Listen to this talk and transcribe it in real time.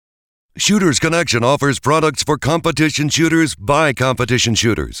Shooters Connection offers products for competition shooters by competition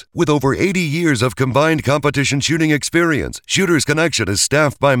shooters. With over 80 years of combined competition shooting experience, Shooters Connection is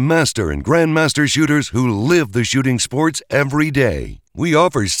staffed by master and grandmaster shooters who live the shooting sports every day. We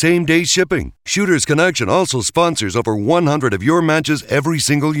offer same-day shipping. Shooters Connection also sponsors over 100 of your matches every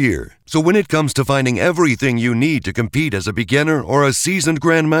single year. So when it comes to finding everything you need to compete as a beginner or a seasoned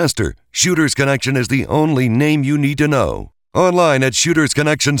grandmaster, Shooters Connection is the only name you need to know. Online at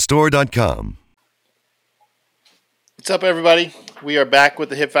shootersconnectionstore.com. What's up, everybody? We are back with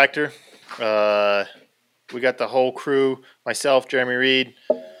the Hip Factor. We got the whole crew, myself, Jeremy Reed,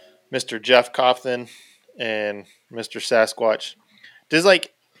 Mr. Jeff Coughlin, and Mr. Sasquatch. I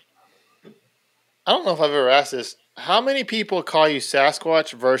don't know if I've ever asked this. How many people call you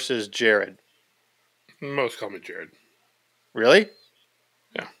Sasquatch versus Jared? Most call me Jared. Really?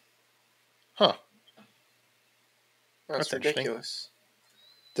 Yeah. Huh. That's ridiculous.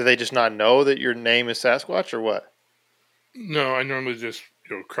 Do they just not know that your name is Sasquatch or what? No, I normally just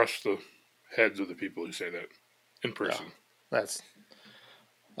crush the heads of the people who say that in person. Yeah,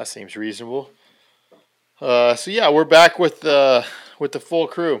 that seems reasonable. So yeah, we're back with the full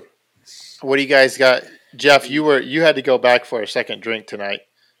crew. What do you guys got? Jeff, you had to go back for a second drink tonight.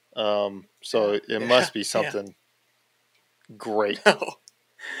 So it must be something great. No.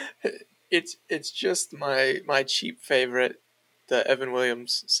 It's just my cheap favorite, the Evan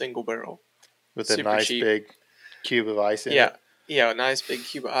Williams single barrel. With a nice cheap big cube of ice in it. Yeah, a nice big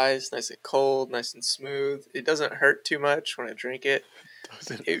cube of ice, nice and cold, nice and smooth. It doesn't hurt too much when I drink it.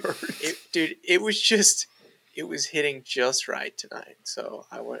 Dude, it was hitting just right tonight. So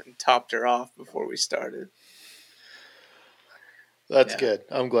I went and topped her off before we started. That's good.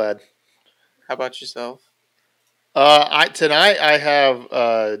 I'm glad. How about yourself? Tonight I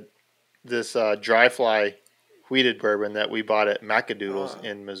have this dry fly wheated bourbon that we bought at Macadoodles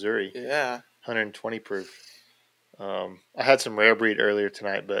in Missouri. Yeah. 120 proof. I had some rare breed earlier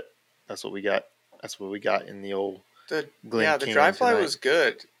tonight, but that's what we got. That's what we got in the old Glen the King dry fly tonight. was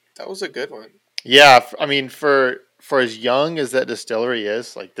good. That was a good one. Yeah, I mean for as young as that distillery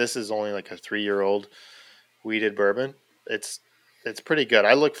is, like this is only like a 3-year-old wheated bourbon. It's pretty good.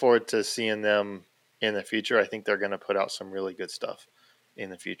 I look forward to seeing them in the future. I think they're going to put out some really good stuff in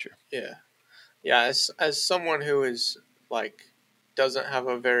the future. Yeah. As someone who is like doesn't have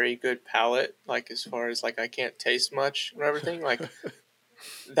a very good palate, like as far as like I can't taste much and everything, like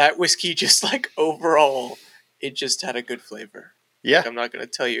that whiskey just like overall it just had a good flavor. Yeah. Like, I'm not going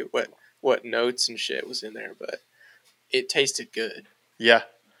to tell you what notes and shit was in there, but it tasted good. Yeah.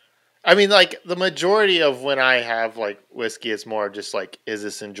 I mean, like, the majority of when I have, like, whiskey, it's more just, like, is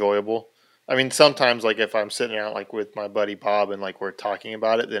this enjoyable? I mean, sometimes, like, if I'm sitting out, like, with my buddy Bob and, like, we're talking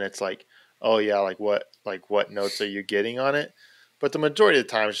about it, then it's like, oh, yeah, what notes are you getting on it? But the majority of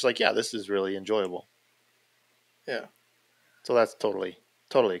the time, it's just like, yeah, this is really enjoyable. Yeah. So that's totally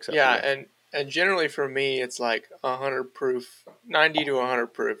acceptable. Yeah, and generally for me, it's like 100 proof, 90 to 100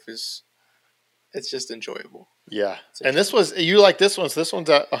 proof it's just enjoyable. Yeah, and this was you like this one. So this one's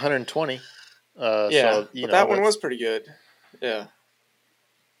at 120. Yeah, so, that one was pretty good. Yeah,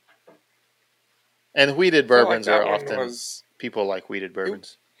 and wheated bourbons are often people like wheated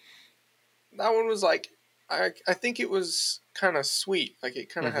bourbons. That one was like I think it was kind of sweet. Like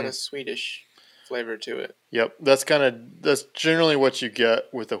it kind of had a sweetish flavor to it. Yep, that's generally what you get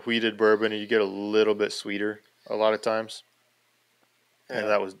with a wheated bourbon. You get a little bit sweeter a lot of times, and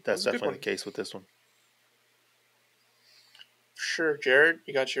that's definitely the case with this one. Sure, Jared,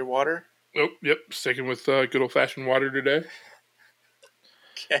 you got your water? Oh, yep. Sticking with good old-fashioned water today.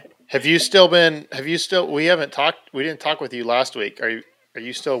 Okay. We haven't talked. We didn't talk with you last week. Are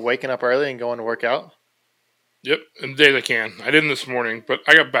you still waking up early and going to work out? Yep, and the days I can. I didn't this morning, but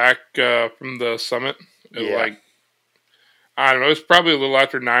I got back from the summit at I don't know, it was probably a little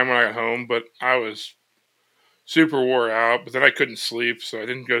after 9 when I got home, but I was super wore out, but then I couldn't sleep, so I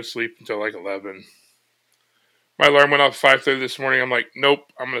didn't go to sleep until like 11. My alarm went off 5:30 this morning. I'm like,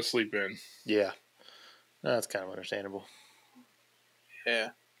 nope, I'm going to sleep in. Yeah. That's kind of understandable. Yeah.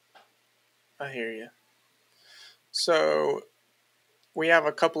 I hear you. So, we have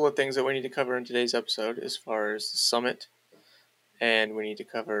a couple of things that we need to cover in today's episode as far as the summit, and we need to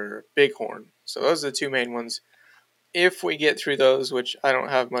cover Bighorn. So those are the two main ones. If we get through those, which I don't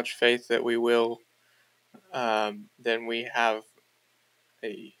have much faith that we will, then we have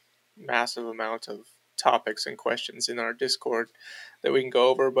a massive amount of topics and questions in our Discord that we can go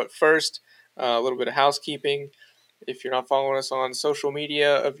over. But first, a little bit of housekeeping. If you're not following us on social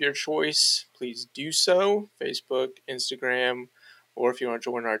media of your choice, please do so. Facebook, Instagram, or if you want to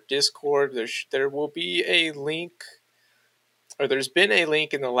join our Discord, there will be a link or there's been a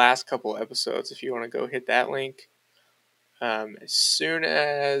link in the last couple episodes if you want to go hit that link. As soon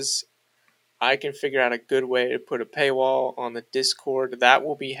as I can figure out a good way to put a paywall on the Discord, that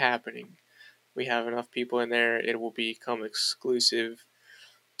will be happening. We have enough people in there, it will become exclusive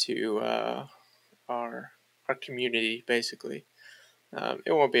to our community, basically.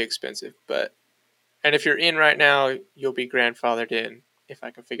 It won't be expensive, and if you're in right now, you'll be grandfathered in if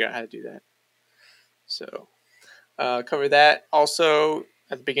I can figure out how to do that. So, cover that. Also,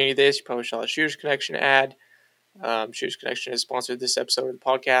 at the beginning of this, you probably saw a Shooters Connection ad. Shooters Connection has sponsored this episode of the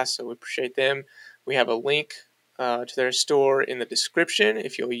podcast, so we appreciate them. We have a link to their store in the description.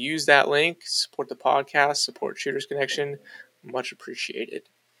 If you'll use that link, support the podcast, support Shooters Connection, much appreciated.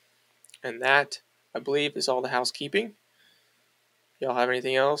 And that, I believe, is all the housekeeping. Y'all have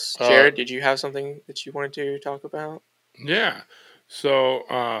anything else? Jared, did you have something that you wanted to talk about? Yeah.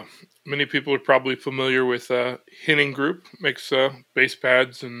 So many people are probably familiar with Henning Group. Makes base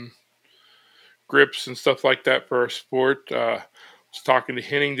pads and grips and stuff like that for our sport. I was talking to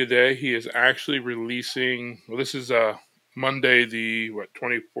Henning today. He is actually releasing. Well, this is Monday, the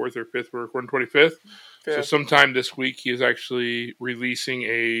 24th or 5th. We're recording 25th. So sometime this week, he is actually releasing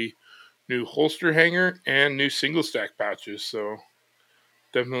a new holster hanger and new single stack pouches. So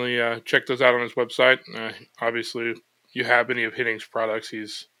definitely check those out on his website. Obviously, if you have any of Henning's products,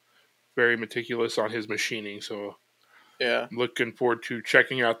 he's very meticulous on his machining. So yeah, I'm looking forward to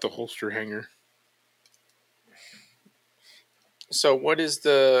checking out the holster hanger. So what is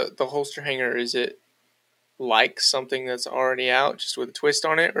the holster hanger? Is it like something that's already out, just with a twist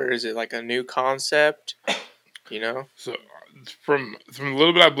on it, or is it like a new concept? You know? So from a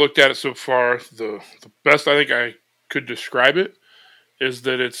little bit I've looked at it so far, the best I think I could describe it is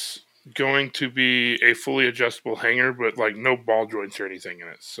that it's going to be a fully adjustable hanger, but like no ball joints or anything in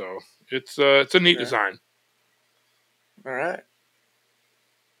it. So it's a neat design. All right.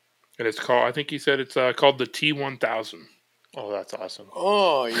 And it's called, I think he said it's called the T1000. Oh, that's awesome.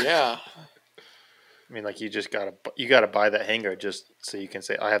 Oh, yeah. I mean, like you gotta buy that hanger just so you can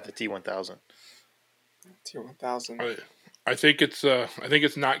say I have the T1000. T1000. I think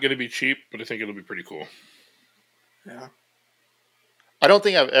it's not going to be cheap, but I think it'll be pretty cool. Yeah. I don't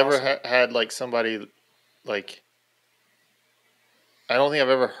think I've ever had like somebody like. I don't think I've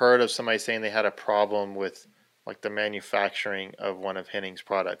ever heard of somebody saying they had a problem with like the manufacturing of one of Henning's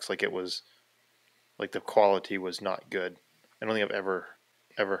products. Like it was, like the quality was not good. I don't think I've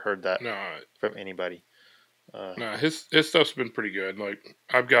ever heard that from anybody. No, his stuff's been pretty good. Like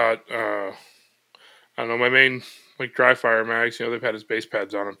I've got, I don't know, my main like dry fire mags. You know, they've had his base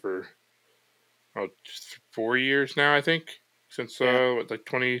pads on them for 4 years now. I think since like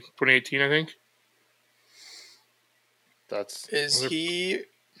 2018. I think. Is he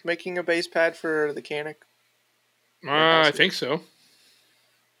making a base pad for the Canic? I think so.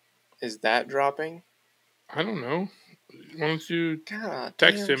 Is that dropping? I don't know. Why don't you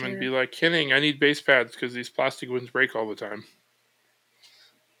text him and be like, Henning, I need base pads because these plastic ones break all the time.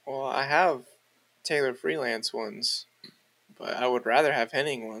 Well, I have Taylor Freelance ones, but I would rather have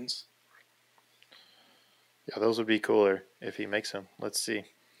Henning ones. Yeah, those would be cooler if he makes them. Let's see.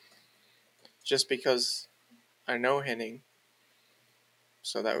 Just because I know Henning,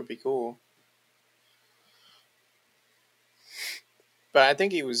 so that would be cool. But I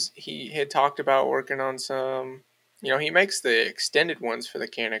think he had talked about working on some. You know, he makes the extended ones for the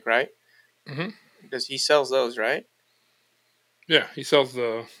Canic, right? Mm-hmm. Because he sells those, right? Yeah, he sells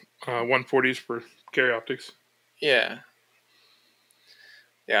the 140s for carry optics. Yeah.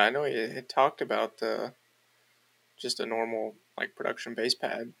 Yeah, I know he had talked about just a normal like production base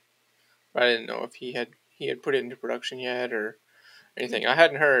pad. But I didn't know if he had put it into production yet or anything. I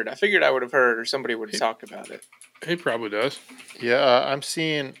hadn't heard. I figured I would have heard or somebody would have talked about it. He probably does. Yeah, I'm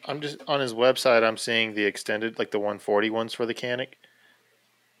just on his website. I'm seeing the extended, like the 140 ones for the Canic.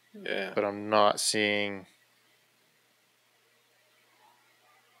 Yeah. But I'm not seeing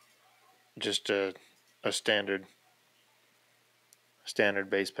just a standard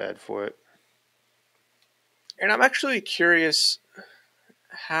base pad for it. And I'm actually curious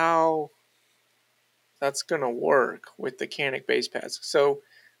how that's going to work with the Canic base pads. So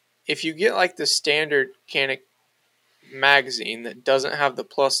if you get like the standard Canic magazine that doesn't have the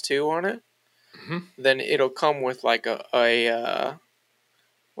 +2 on it, then it'll come with like a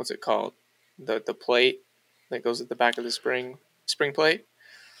what's it called? The plate that goes at the back of the spring plate.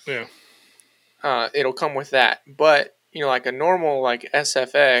 Yeah. It'll come with that. But, you know, like a normal like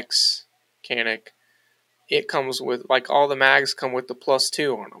SFX Canic, it comes with like all the mags come with the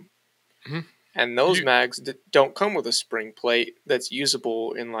 +2 on them. Mm-hmm. And those mags don't come with a spring plate that's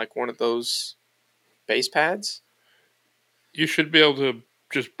usable in like one of those base pads. You should be able to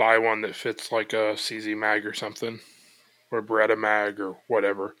just buy one that fits like a CZ mag or something, or Beretta mag or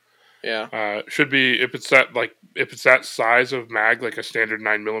whatever. Yeah. Should be if it's that size of mag, like a standard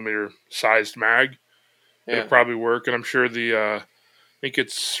 9mm sized mag, it'll Yeah. probably work. And I'm sure I think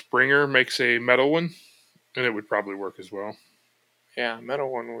it's Springer makes a metal one, and it would probably work as well. Yeah,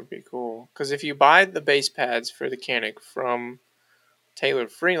 metal one would be cool. Because if you buy the base pads for the Canic from Taylor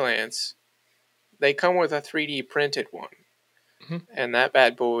Freelance, they come with a 3D printed one. Mm-hmm. And that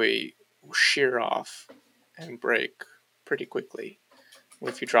bad boy will shear off and break pretty quickly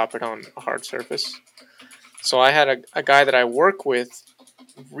if you drop it on a hard surface. So I had a guy that I work with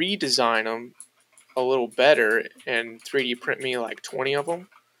redesign them a little better and 3D print me like 20 of them.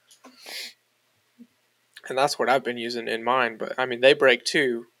 And that's what I've been using in mine. But I mean, they break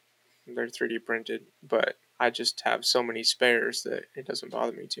too. They're 3D printed. But I just have so many spares that it doesn't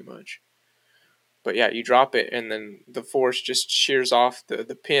bother me too much. But yeah, you drop it and then the force just shears off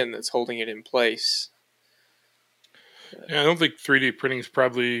the pin that's holding it in place. Yeah, I don't think 3D printing is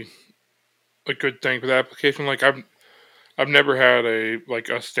probably a good thing for that application. Like I've never had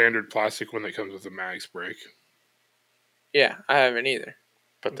a standard plastic one that comes with a mags break. Yeah, I haven't either.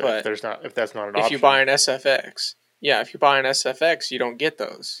 But if that's not an option. If you buy an SFX, you don't get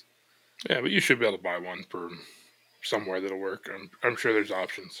those. Yeah, but you should be able to buy one for somewhere that'll work. I'm sure there's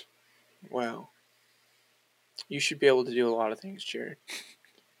options. Well, you should be able to do a lot of things, Jared.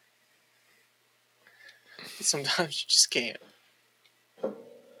 But sometimes you just can't.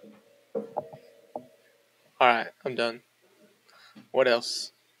 Alright, I'm done. What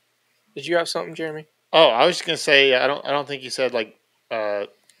else? Did you have something, Jeremy? Oh, I was just gonna say I don't think you said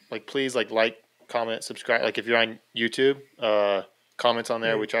please like, comment, subscribe. Like if you're on YouTube, comments on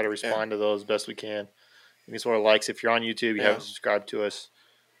there. We try to respond to those best we can. You can sort of likes if you're on YouTube, you haven't subscribed to us.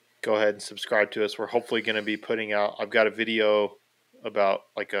 Go ahead and subscribe to us. We're hopefully going to be putting out. I've got a video about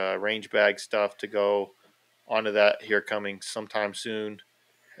like range bag stuff to go onto that here coming sometime soon,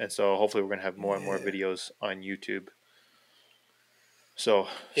 and so hopefully we're going to have more and more videos on YouTube. So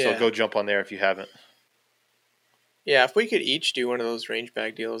go jump on there if you haven't. Yeah, if we could each do one of those range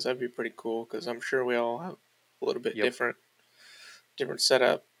bag deals, that'd be pretty cool. Because I'm sure we all have a little bit different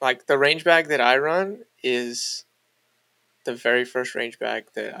setup. Like the range bag that I run is the very first range bag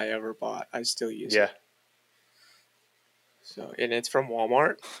that I ever bought. I still use it. So, and it's from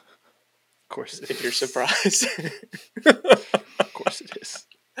Walmart. Of course it is. If you're surprised. Of course it is.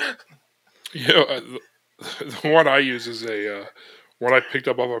 The one I use is one I picked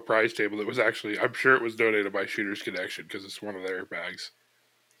up off a prize table that was actually, I'm sure it was donated by Shooters Connection because it's one of their bags.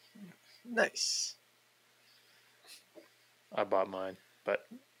 Nice. I bought mine, but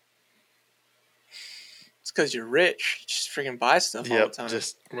it's because you're rich. You just freaking buy stuff all the time.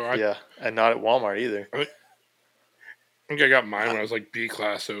 And not at Walmart either. I think I got mine when I was like B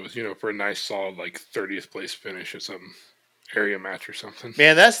class, so it was for a nice solid like 30th place finish at some area match or something.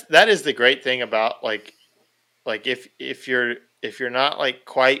 Man, that is the great thing about like if you're not like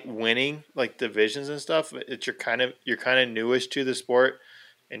quite winning like divisions and stuff, you're kind of newish to the sport,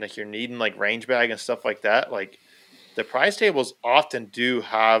 and like you're needing like range bag and stuff like that. Like the prize tables often do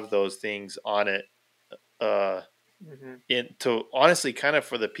have those things on it. To honestly kind of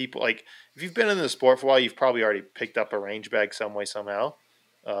for the people, like if you've been in the sport for a while, you've probably already picked up a range bag some way somehow.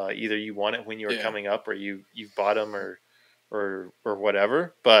 Either you won it when you were coming up, or you've bought them or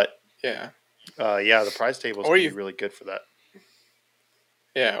whatever. But the prize tables can be really good for that.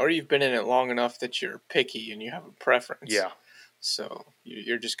 Yeah, or you've been in it long enough that you're picky and you have a preference. Yeah. So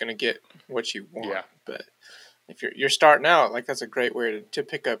you're just gonna get what you want. Yeah. But if you're starting out, like that's a great way to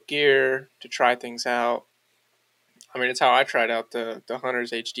pick up gear, to try things out. I mean, it's how I tried out the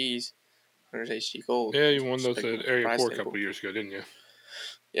Hunters HDs, Hunters HD Gold. Yeah, you won those at Area 4 a couple years ago, didn't you?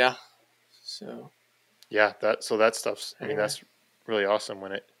 Yeah. So. Yeah, that stuff's. I mean, that's really awesome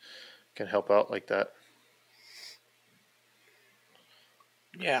when it can help out like that.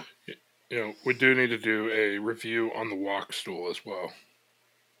 Yeah. We do need to do a review on the walk stool as well.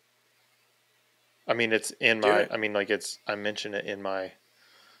 I mean, it's in my. I mean, like I mentioned it in my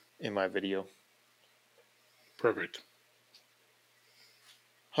video. Perfect.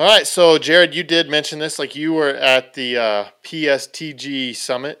 All right, so Jared, you did mention this. Like you were at the PSTG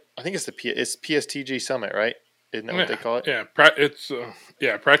Summit. I think it's PSTG Summit, right? Isn't that what they call it? Yeah, it's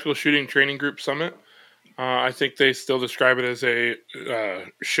Practical Shooting Training Group Summit. I think they still describe it as a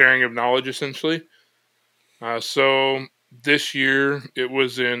sharing of knowledge, essentially. So this year it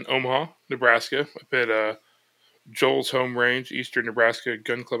was in Omaha, Nebraska, up at Joel's home range, Eastern Nebraska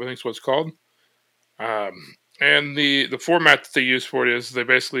Gun Club, I think is what it's called. And the format that they use for it is they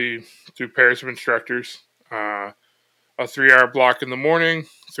basically do pairs of instructors. a 3-hour block in the morning,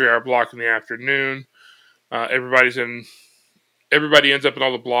 3-hour block in the afternoon. Everybody ends up in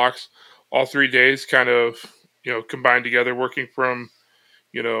all the blocks all 3 days, kind of combined together, working from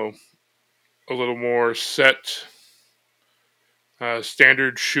a little more set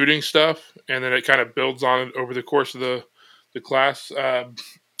standard shooting stuff, and then it kind of builds on it over the course of the class.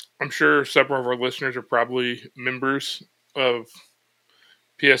 I'm sure several of our listeners are probably members of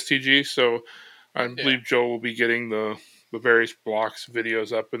PSTG, so I believe Joel will be getting the various blocks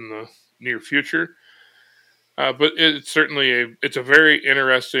videos up in the near future. But it's certainly it's a very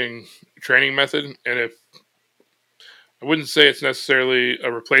interesting training method, and if I wouldn't say it's necessarily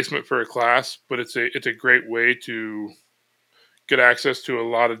a replacement for a class, but it's a great way to get access to a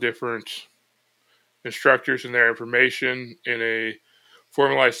lot of different instructors and their information in a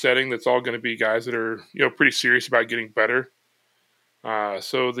formalized setting that's all going to be guys that are pretty serious about getting better.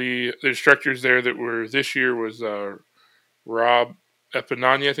 So the instructors there that were this year was Rob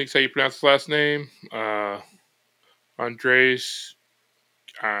Epinani, I think is how you pronounce his last name. Andres,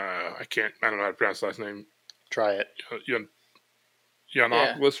 I don't know how to pronounce his last name. Try it.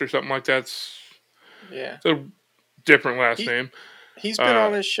 Yanopoulos or something like that. It's a different last name. He's been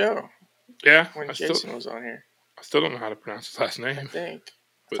on this show. Yeah. When Jason was on here. I still don't know how to pronounce his last name. I think.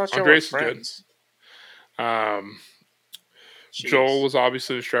 But Andres is friends. Good. Joel was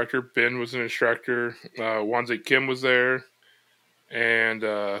obviously an instructor. Ben was an instructor. Wanze Kim was there. And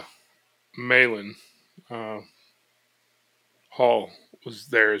Malin Hall was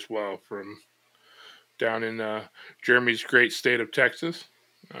there as well from down in Jeremy's great state of Texas.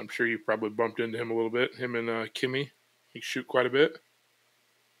 I'm sure you probably bumped into him a little bit. Him and Kimmy. He shoot quite a bit.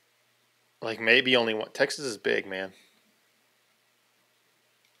 Like maybe only one. Texas is big, man.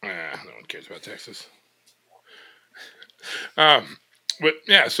 No one cares about Texas. But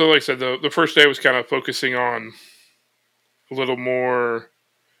yeah, so like I said, the first day was kind of focusing on a little more,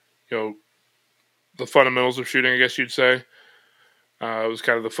 the fundamentals of shooting, I guess you'd say. It was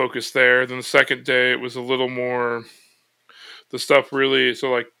kind of the focus there. Then the second day, it was a little more the stuff really.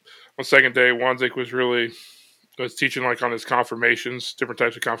 So like on the second day, Wanzik was teaching like on his confirmations, different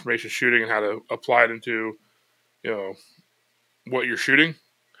types of confirmation shooting and how to apply it into, what you're shooting.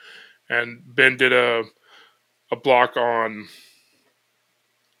 And Ben did a block on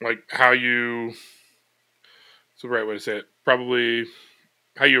like how you, it's the right way to say it, probably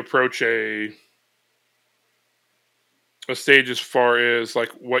how you approach a stage as far as like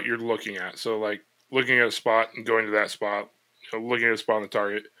what you're looking at. So like looking at a spot and going to that spot, looking at a spot on the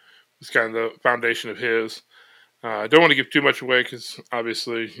target is kind of the foundation of his. I don't want to give too much away because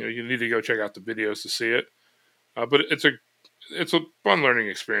obviously you need to go check out the videos to see it. But it's a fun learning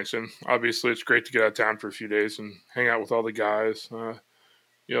experience, and obviously it's great to get out of town for a few days and hang out with all the guys.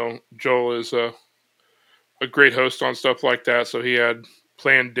 Joel is a great host on stuff like that, so he had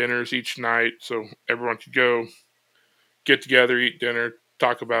planned dinners each night so everyone could go get together, eat dinner,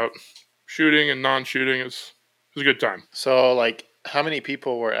 talk about shooting and non-shooting. It was a good time. So, like, how many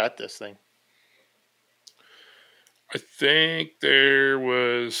people were at this thing? I think there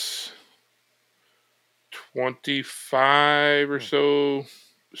was 25 or so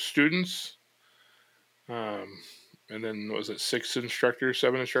students. And then, was it 7 instructors?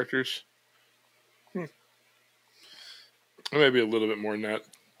 Maybe a little bit more than that.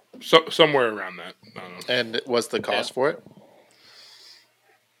 Somewhere around that. I don't know. And what's the cost for it?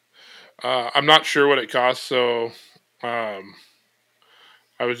 I'm not sure what it costs, so I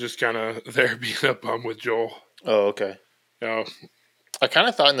was just kind of there being a bum with Joel. Oh, okay. I kind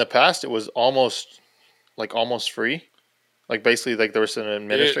of thought in the past it was almost free. Like basically like there was an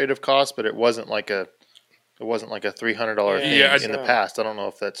administrative cost, but it wasn't like a $300 thing in the past. I don't know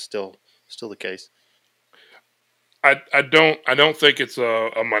if that's still the case. I don't think it's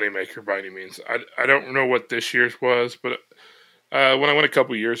a moneymaker by any means. I don't know what this year's was, but when I went a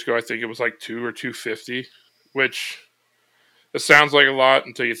couple years ago, I think it was like $200 or $250, which it sounds like a lot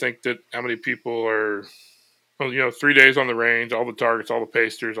until you think that how many people are, 3 days on the range, all the targets, all the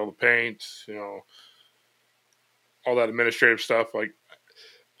pasters, all the paints, all that administrative stuff. Like,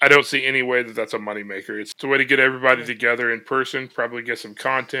 I don't see any way that that's a moneymaker. It's a way to get everybody together in person, probably get some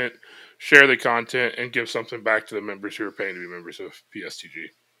content, share the content, and give something back to the members who are paying to be members of PSTG.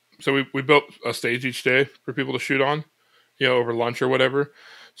 So we built a stage each day for people to shoot on, over lunch or whatever.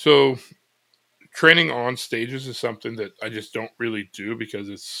 So training on stages is something that I just don't really do because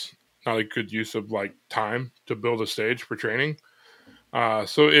it's not a good use of like time to build a stage for training.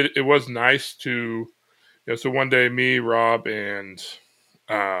 So it was nice to, so one day me, Rob, and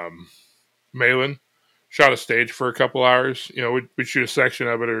Malin shot a stage for a couple hours. We'd shoot a section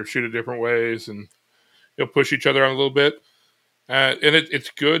of it or shoot it different ways and, push each other on a little bit. And it's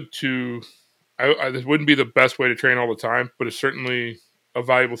good to. This wouldn't be the best way to train all the time, but it's certainly a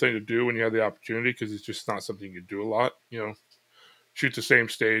valuable thing to do when you have the opportunity, because it's just not something you do a lot. Shoot the same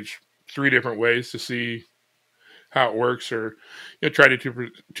stage 3 different ways to see how it works, or try to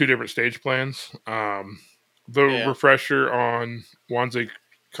do 2 different stage plans. The refresher on one's a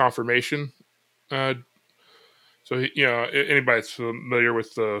confirmation. So anybody that's familiar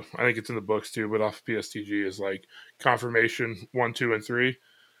with I think it's in the books too, but off PSTG is like confirmation 1, 2, and 3.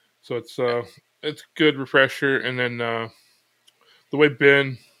 So it's a good refresher. And then the way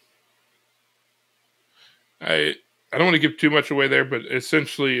Ben, I don't want to give too much away there, but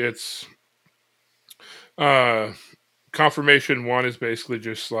essentially it's confirmation 1 is basically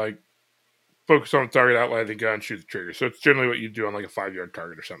just like focus on the target, outline the gun, shoot the trigger. So it's generally what you do on like a 5-yard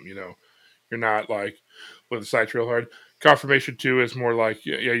target or something. You're not like with the sights real hard. Confirmation 2 is more like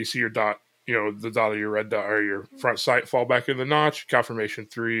you see your dot, the dot of your red dot or your front sight fall back in the notch. Confirmation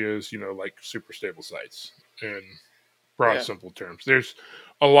 3 is like super stable sights in broad, simple terms. There's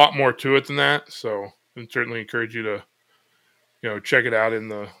a lot more to it than that, so I certainly encourage you to check it out in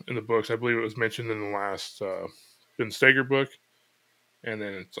the books. I believe it was mentioned in the last Ben Steger book, and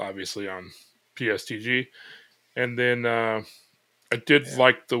then it's obviously on PSTG. And then I did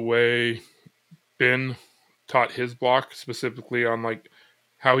like the way Ben taught his block, specifically on like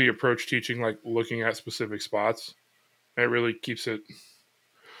how he approached teaching, like looking at specific spots. It really keeps it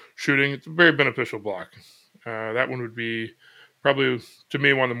shooting. It's a very beneficial block. That one would be probably, to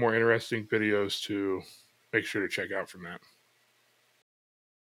me, one of the more interesting videos to make sure to check out from that.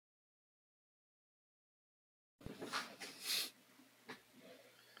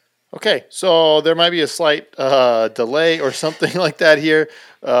 Okay, so there might be a slight delay or something like that here.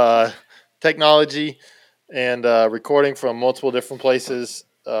 Technology and recording from multiple different places.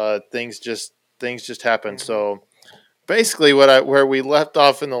 Things just happen. So basically, where we left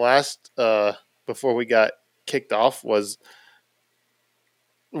off in the last before we got kicked off was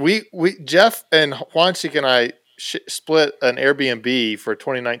we Jeff and Juanchik and I split an Airbnb for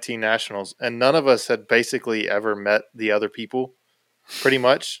 2019 Nationals, and none of us had basically ever met the other people. Pretty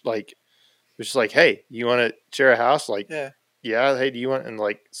much, like, it was just like, hey, you want to share a house? Like, yeah. Hey, do you want? And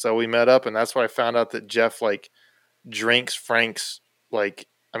like, so we met up, and that's why I found out that Jeff like drinks Frank's, like,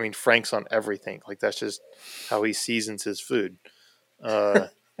 I mean, Frank's on everything. Like, that's just how he seasons his food.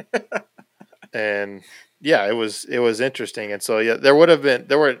 And yeah, it was interesting. And so yeah, there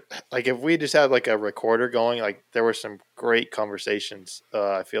were like, if we just had like a recorder going, like there were some great conversations.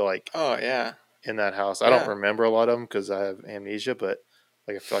 I feel like. Oh yeah. In that house. I don't remember a lot of them because I have amnesia, but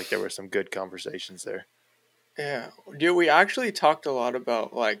like I feel like there were some good conversations there. Yeah. Dude, we actually talked a lot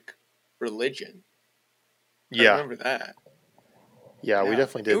about like religion. I remember that. Yeah, we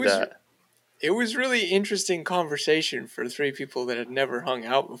definitely did that. It was really interesting conversation for 3 people that had never hung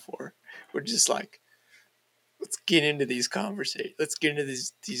out before. We're just like, let's get into these conversations. Let's get into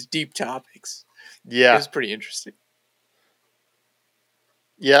these deep topics. Yeah. It was pretty interesting.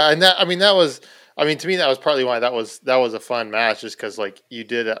 Yeah, and to me that was partly why that was a fun match, just because like you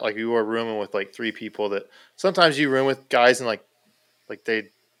did like you were rooming with like 3 people that sometimes you room with guys and like they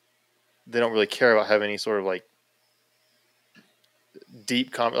don't really care about having any sort of like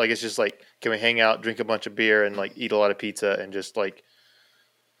deep like it's just like, can we hang out, drink a bunch of beer, and like eat a lot of pizza and just like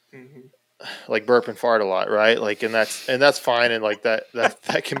like burp and fart a lot, right? Like, and that's fine, and like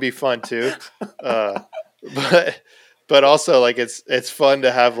that can be fun too, but also like it's fun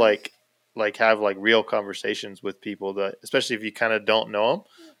to have like real conversations with people that, especially if you kind of don't know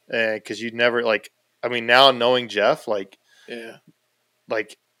them, because you'd never like. I mean, now knowing Jeff, like you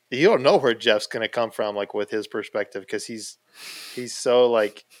don't know where Jeff's gonna come from, like with his perspective, because he's so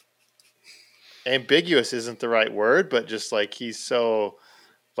like ambiguous isn't the right word, but just like he's so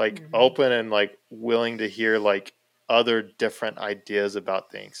like open and like willing to hear like other different ideas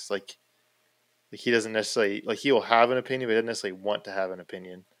about things. Like he doesn't necessarily like, he will have an opinion, but he doesn't necessarily want to have an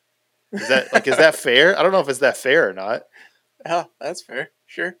opinion. Is that fair? I don't know if it's that fair or not. Oh, that's fair.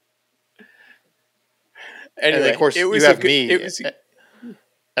 Sure. Anyway, and then of course you have me,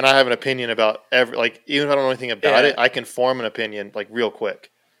 and I have an opinion about even if I don't know anything about it, I can form an opinion like real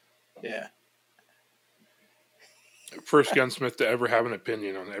quick. Yeah. First gunsmith to ever have an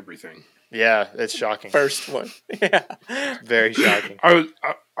opinion on everything. Yeah, it's shocking. First one. Yeah. Very shocking. I don't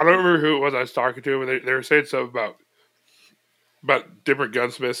remember who it was I was talking to, but they were saying something about different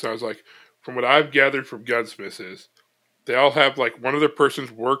gunsmiths, and I was like, from what I've gathered from gunsmiths is they all have like one other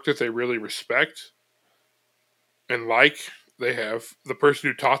person's work that they really respect and like. They have the person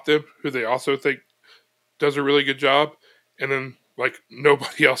who taught them, who they also think does a really good job, and then like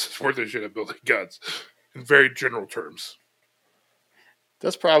nobody else is worth a shit at building guns. in very general terms.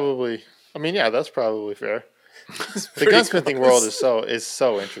 That's probably. I mean, yeah, that's probably fair. The Pretty gunsmithing close. world is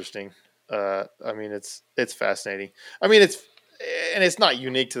so interesting. I mean, it's fascinating. I mean, it's not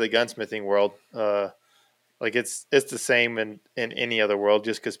unique to the gunsmithing world. Like it's the same in any other world,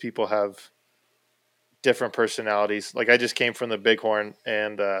 just because people have different personalities. Like I just came from the Bighorn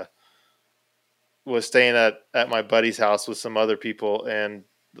and was staying at my buddy's house with some other people, and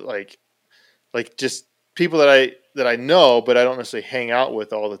like just people that I know, but I don't necessarily hang out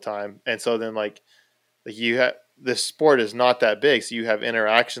with all the time. And so then like you have this sport is not that big, so you have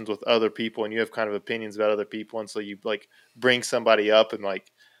interactions with other people, and you have kind of opinions about other people, and so you like bring somebody up, and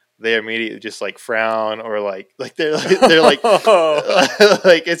like they immediately just like frown or they're like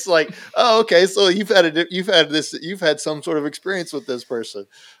like it's like, oh, okay, so you've had some sort of experience with this person,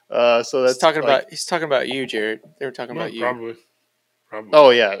 so that's He's talking about you, Jared. They were talking No, about you. probably. oh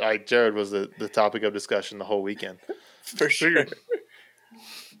yeah, like Jared was the topic of discussion the whole weekend. For sure. Figured.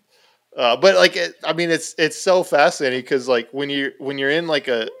 But like, I mean, it's so fascinating because like when you're in like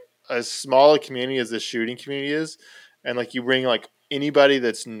a small community as this shooting community is, and like you bring like anybody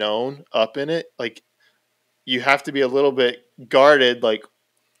that's known up in it, like you have to be a little bit guarded, like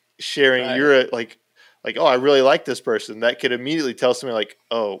sharing Right. your like oh, I really like this person. That could immediately tell somebody like,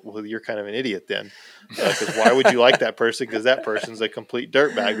 oh, well, you're kind of an idiot then, because why would you like that person? Because that person's a complete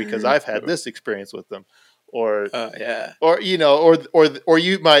dirtbag. Because I've had this experience with them, or Yeah. or you know, or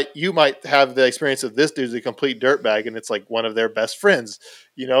you might have the experience of this dude's a complete dirtbag, and it's like one of their best friends,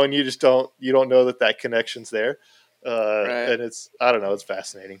 you know, and you don't know that connection's there, Right. and it's I don't know, it's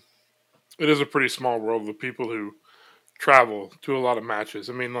fascinating. It is a pretty small world of people who travel to a lot of matches.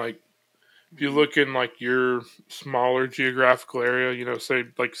 I mean, like if you look in like your smaller geographical area, you know, say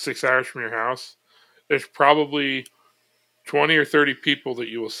like 6 hours from your house, there's probably 20 or 30 people that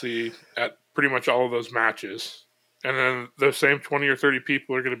you will see at pretty much all of those matches. And then those same 20 or 30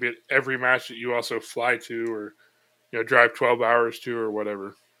 people are going to be at every match that you also fly to or, you know, drive 12 hours to or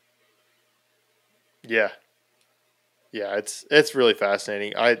whatever. Yeah, yeah, it's really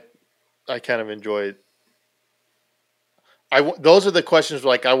fascinating. I kind of enjoy it. Those are the questions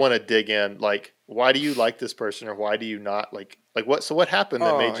like I want to dig in. Like, why do you like this person, or why do you not like what? So what happened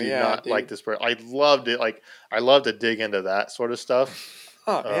that made Oh, you yeah, not like dude. this person? I loved it. Like, I love to dig into that sort of stuff.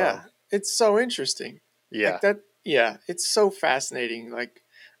 Oh, yeah. It's so interesting. Yeah, Like that. Yeah. It's so fascinating. Like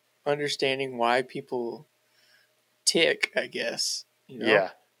understanding why people tick, I guess. You know? yeah.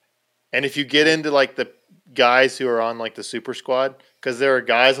 And if you get into like the guys who are on like the super squad, because there are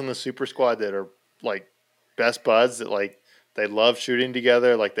guys on the super squad that are like best buds that like they love shooting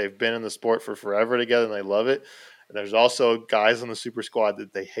together, like they've been in the sport for forever together and they love it. And there's also guys on the super squad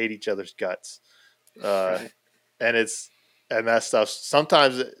that they hate each other's guts, Right. and and that stuff.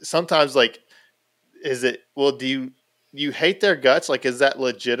 Sometimes like, is it? Well, do you hate their guts? Like, is that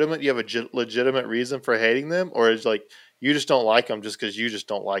legitimate? You have a legitimate reason for hating them, or is like you just don't like them just because you just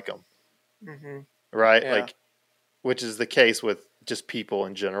don't like them? Mm-hmm. Right? Yeah. Like, which is the case with just people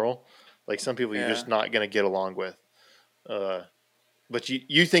in general. Like some people you're Yeah. just not going to get along with. But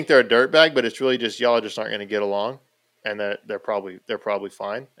you think they're a dirtbag, but it's really just y'all just aren't going to get along, and they're probably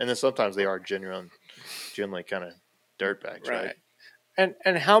fine. And then sometimes they are genuinely kind of dirtbags, right? Right.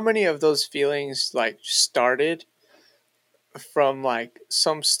 And how many of those feelings like started from like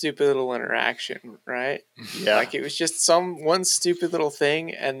some stupid little interaction, right? Yeah, Like it was just one stupid little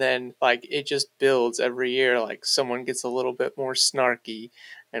thing, and then like it just builds every year. Like someone gets a little bit more snarky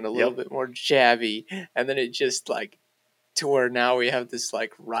and a little Yep. bit more jabby, and then it just like to where now we have this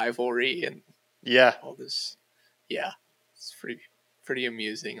like rivalry and yeah, all this. Yeah, it's pretty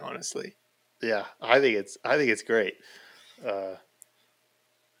amusing, honestly. yeah. I think it's great. Uh,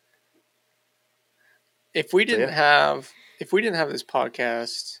 If we so didn't yeah, have this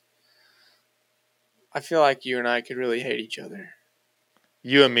podcast, I feel like you and I could really hate each other.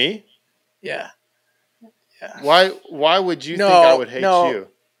 you and me. Yeah. Yeah. Why would you think I would hate you?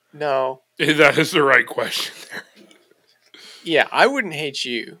 No. That is the right question there. Yeah, I wouldn't hate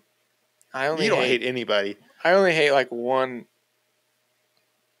you. You don't hate anybody. I only hate like one.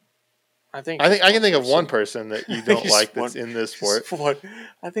 I think I just can think of one person. person that you don't Just like one- that's in this sport. Just one.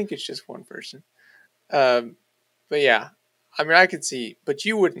 I think it's just one person. But yeah, I mean, I could see, but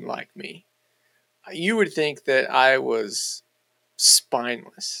you wouldn't like me. You would think that I was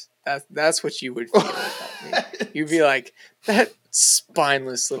spineless. That's what you would feel about me. You'd be like, that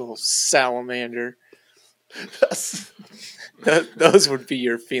spineless little salamander. Those would be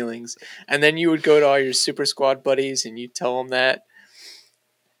your feelings. And then you would go to all your super squad buddies and you tell them that.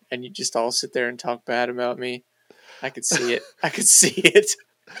 And you just all sit there and talk bad about me. I could see it. I could see it.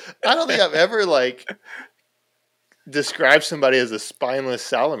 I don't think I've ever described somebody as a spineless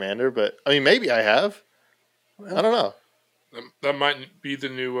salamander, but I mean, maybe I have. I don't know. That might be the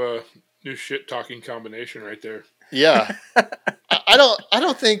new shit talking combination right there. Yeah. I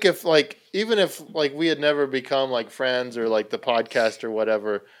don't think if even if we had never become friends or the podcast or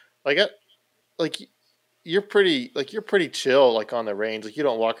whatever, like I, like you're pretty chill on the range. You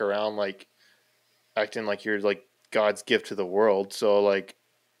don't walk around acting like you're God's gift to the world. So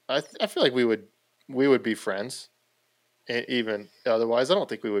I feel like we would be friends. Even otherwise, I don't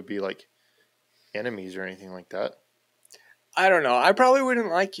think we would be enemies or anything like that. I don't know. I probably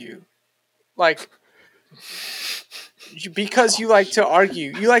wouldn't like you. Because you like to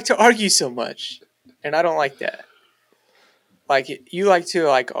argue. You like to argue so much. And I don't like that. You like to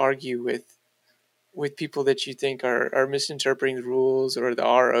argue with people that you think are misinterpreting the rules or the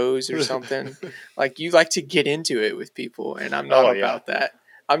ROs or something. You like to get into it with people, and I'm not about that.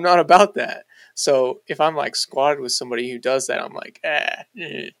 I'm not about that. So if I'm squatted with somebody who does that, I'm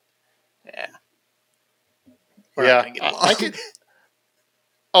yeah. I could.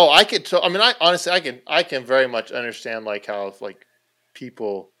 Oh, I could. I mean, honestly, I can very much understand how if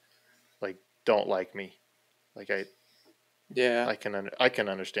people don't like me, yeah, I can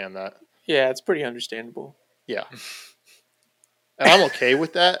understand that. Yeah, it's pretty understandable. Yeah, and I'm okay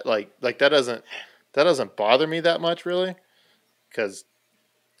with that. That doesn't bother me that much, really, because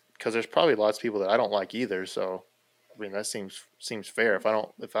there's probably lots of people that I don't like either. So, I mean, that seems fair. If I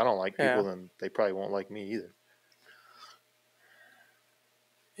don't like people, then they probably won't like me either.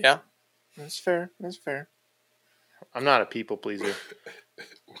 Yeah, that's fair. That's fair. I'm not a people pleaser.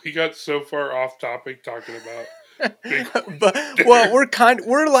 We got so far off topic talking about. We're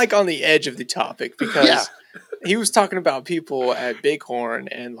on the edge of the topic because he was talking about people at Bighorn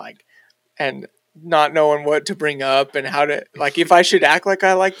and not knowing what to bring up and how to if I should act like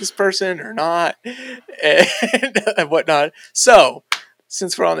I like this person or not and whatnot. So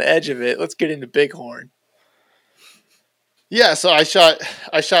since we're on the edge of it, let's get into Bighorn. Yeah, so I shot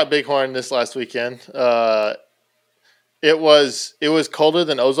Bighorn this last weekend. It was colder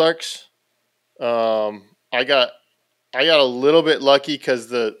than Ozarks. I got a little bit lucky because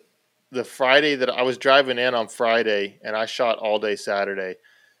the Friday that I was driving in on Friday and I shot all day Saturday,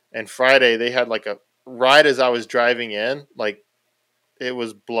 and Friday they had right as I was driving in, it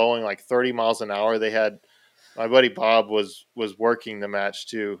was blowing 30 miles an hour. They had my buddy Bob was working the match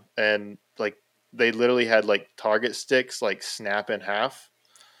too, and they literally had target sticks snap in half.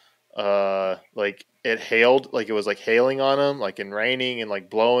 It hailed, it was hailing on them, and raining and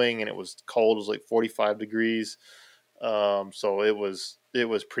blowing, and it was cold. It was 45 degrees. So it was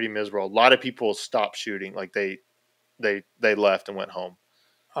pretty miserable. A lot of people stopped shooting. They left and went home.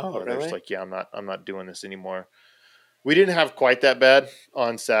 Oh, really? They're just I'm not doing this anymore. We didn't have quite that bad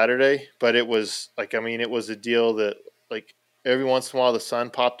on Saturday, but it was it was a deal that every once in a while the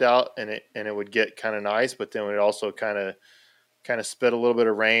sun popped out and it would get kind of nice, but then it also kind of spit a little bit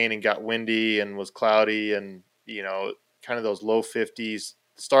of rain and got windy and was cloudy and kind of those low 50s.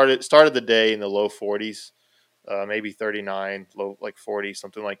 Started the day in the low 40s. Maybe 39, low 40,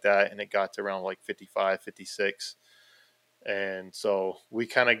 something like that, and it got to around 55, 56. And so we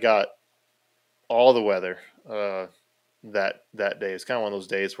kind of got all the weather that day. It's kind of one of those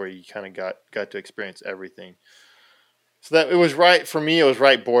days where you kind of got to experience everything. So that it was right for me. It was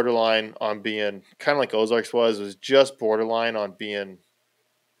right borderline on being kind of like Ozarks was. It was just borderline on being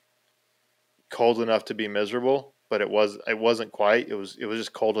cold enough to be miserable, but it wasn't quite. It was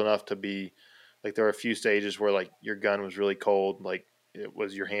just cold enough to be there were a few stages where your gun was really cold,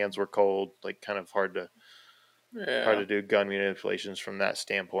 your hands were cold, kind of hard to do gun manipulations from that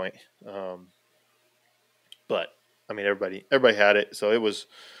standpoint. But I mean everybody had it, so it was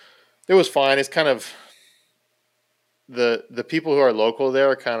fine. It's kind of the people who are local there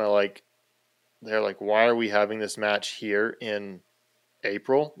are kind of they're why are we having this match here in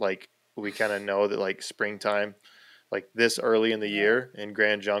April? We kind of know that springtime, this early in the year in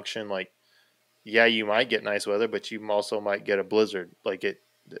Grand Junction, yeah, you might get nice weather, but you also might get a blizzard.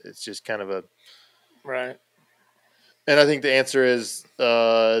 It's just kind of a right. And I think the answer is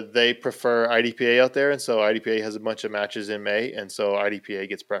they prefer IDPA out there, and so IDPA has a bunch of matches in May, and so IDPA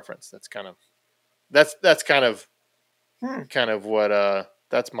gets preference. That's kind of what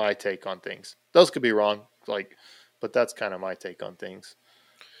that's my take on things. Those could be wrong, but that's kind of my take on things.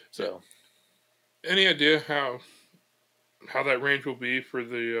 So, any idea how that range will be for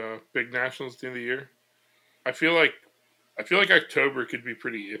the big nationals at the end of the year? I feel like October could be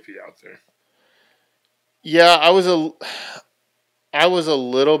pretty iffy out there. Yeah, I was a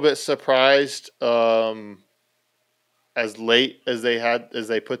little bit surprised as late as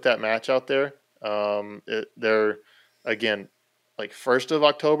they put that match out there. They're again like 1st of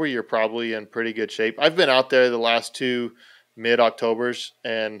October. You're probably in pretty good shape. I've been out there the last 2 mid-Octobers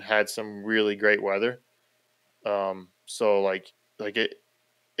and had some really great weather. So like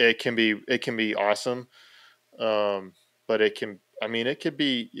it can be awesome. But it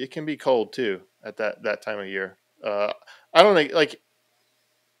can be cold too at that time of year. I don't think like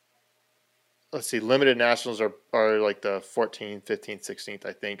let's see, limited nationals are like the 14th, 15th, 16th,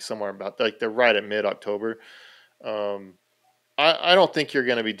 I think, somewhere about like they're right at mid-October. Um, I don't think you're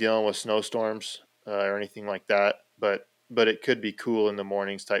going to be dealing with snowstorms or anything like that, but it could be cool in the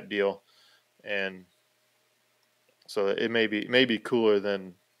mornings type deal, and so it may be cooler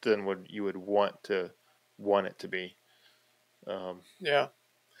than what you would want it to be. Yeah.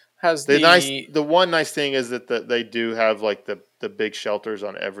 Has The one nice thing is that they do have like the big shelters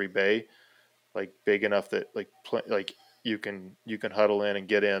on every bay, like big enough that like you can huddle in and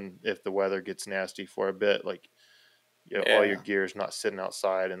get in if the weather gets nasty for a bit. Like all your gear is not sitting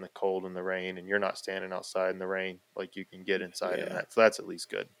outside in the cold and the rain, and you're not standing outside in the rain. Like you can get inside in that, so that's at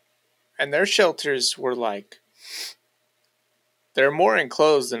least good. And their shelters were like they're more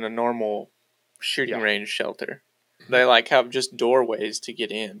enclosed than a normal shooting range shelter. They like have just doorways to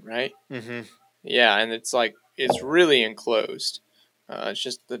get in, right? Mm-hmm. Yeah, and it's like it's really enclosed. It's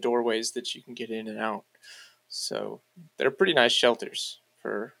just the doorways that you can get in and out. So they're pretty nice shelters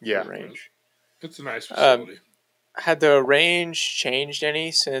for range. It's a nice facility. Had the range changed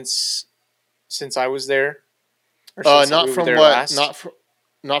any since I was there? Or not from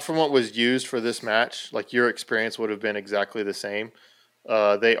what was used for this match. Like your experience would have been exactly the same.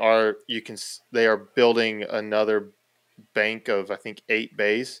 They are building another bank of I think 8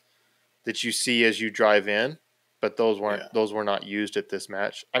 bays that you see as you drive in, but those were not used at this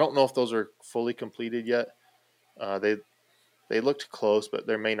match. I don't know if those are fully completed yet. They looked close, but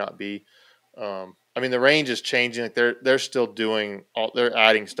there may not be. The range is changing. Like they're still they're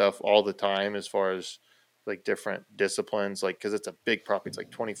adding stuff all the time as far as like different disciplines. Like because it's a big property, it's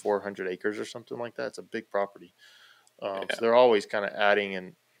like 2,400 acres or something like that. It's a big property. So they're always kind of adding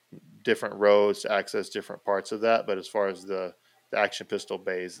in different roads to access different parts of that. But as far as the action pistol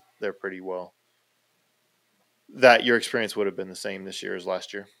bays, they're pretty well. That your experience would have been the same this year as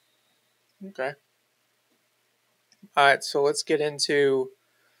last year. Okay. All right, so let's get into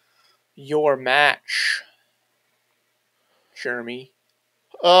your match, Jeremy.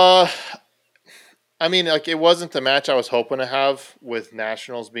 It wasn't the match I was hoping to have with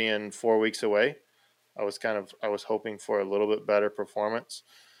Nationals being 4 weeks away. I was hoping for a little bit better performance.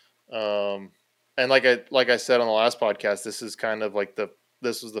 And like I said on the last podcast, this is kind of like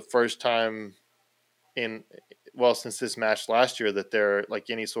this was the first time since this match last year that there like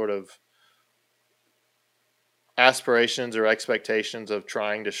any sort of aspirations or expectations of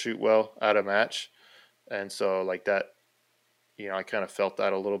trying to shoot well at a match. And so like that, I kind of felt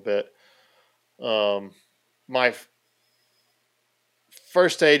that a little bit. My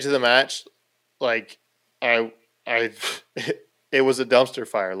first stage of the match, like I it was a dumpster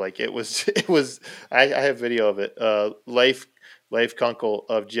fire. Like it was I have video of it. Leif Kunkel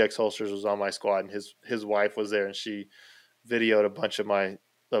of GX Holsters was on my squad, and his wife was there, and she videoed a bunch of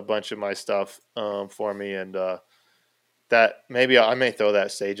my stuff for me, and that maybe I may throw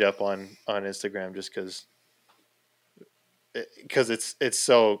that stage up on Instagram just because it's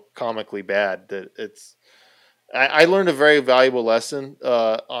so comically bad that it's. I learned a very valuable lesson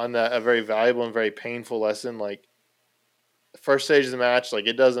on that, a very valuable and very painful lesson. Like first stage of the match, like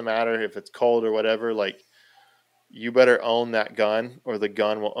it doesn't matter if it's cold or whatever. Like you better own that gun, or the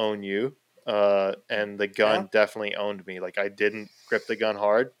gun will own you. And the gun definitely owned me. Like I didn't grip the gun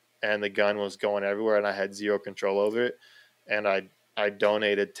hard, and the gun was going everywhere, and I had zero control over it. And I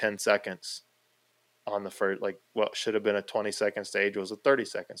donated 10 seconds on the first, like what should have been a 20-second stage was a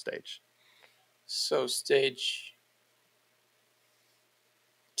 30-second stage. So stage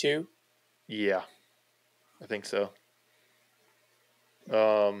 2? Yeah, I think so.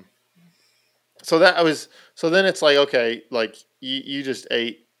 So then it's like, okay, like you just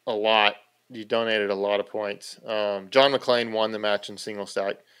ate a lot. You donated a lot of points. John McClain won the match in single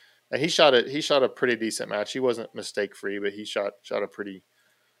stack. And he shot a pretty decent match. He wasn't mistake free, but he shot a pretty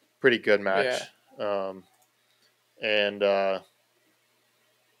good match. Yeah.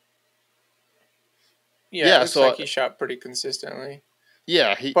 It looks like he shot pretty consistently.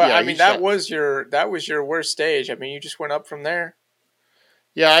 Yeah, that was your worst stage. I mean, you just went up from there.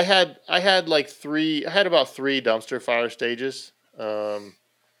 Yeah, I had about 3 dumpster fire stages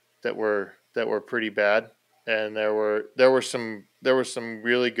that were pretty bad, and there were some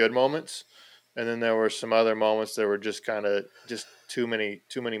really good moments, and then there were some other moments that were just kind of just too many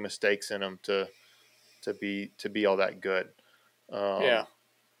mistakes in them to be all that good. Yeah.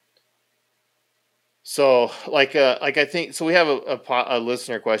 So like I think so we have a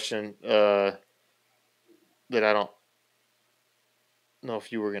listener question that I don't know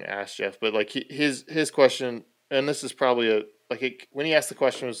if you were going to ask, Jeff, but like his question, and this is probably when he asked the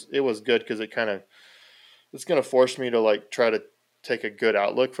question, it was good because it's going to force me to like try to take a good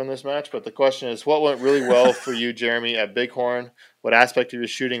outlook from this match. But the question is, what went really well for you, Jeremy, at Bighorn? What aspect of your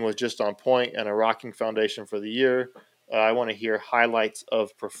shooting was just on point and a rocking foundation for the year? I want to hear highlights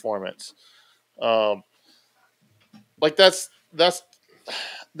of performance. Like that's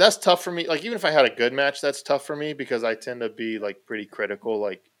tough for me. Like even if I had a good match, that's tough for me because I tend to be like pretty critical.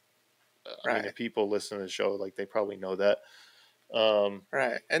 Like I mean, if people listen to the show, like they probably know that.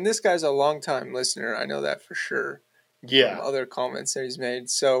 Right, and this guy's a long-time listener. I know that for sure. Yeah. From other comments that he's made,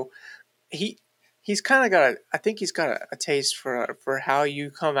 so he's kind of got I think he's got a taste for how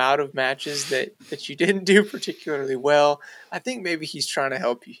you come out of matches that you didn't do particularly well. I think maybe he's trying to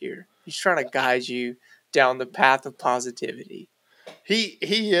help you here. He's trying to guide you down the path of positivity.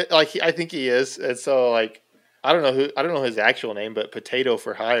 I think he is, and so like I don't know his actual name, but Potato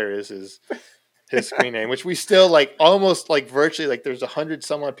for Hire is his screen name, which we still like almost like virtually like there's 100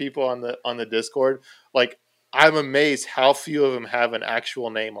 some odd people on the Discord. Like I'm amazed how few of them have an actual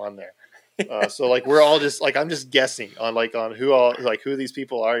name on there. So like we're all just like I'm just guessing on who these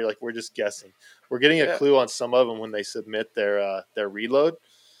people are. Like we're just guessing. We're getting a clue on some of them when they submit their reload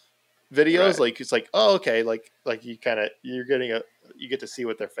videos. Right. Like it's like, oh okay, like you get to see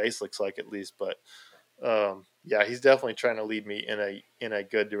what their face looks like at least. But yeah, he's definitely trying to lead me in a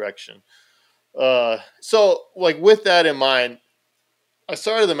good direction. So like with that in mind, I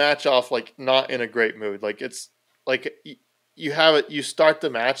started the match off like not in a great mood. Like it's like you start the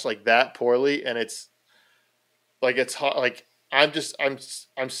match like that poorly, and it's like it's hot. Like I'm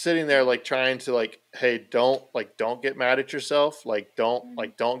sitting there like trying to like, hey, don't get mad at yourself. Like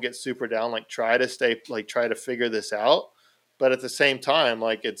don't get super down. Like try to figure this out. But at the same time,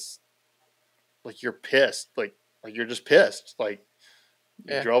 like it's like you're pissed. Like you're just pissed. Like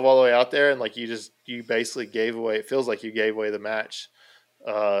you drove all the way out there and like you basically gave away. It feels like you gave away the match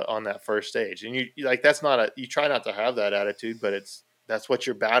on that first stage, and you like that's not you try not to have that attitude, but that's what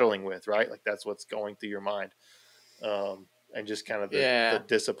you're battling with, right? Like that's what's going through your mind, and just kind of the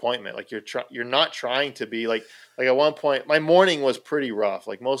disappointment. Like you're not trying to be like at one point my morning was pretty rough.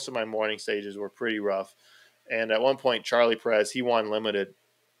 Like most of my morning stages were pretty rough, and at one point Charlie Perez, he won limited.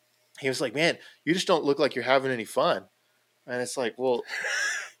 He was like, "Man, you just don't look like you're having any fun." And it's like, well,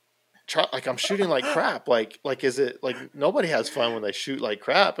 like I'm shooting like crap. Like is it like nobody has fun when they shoot like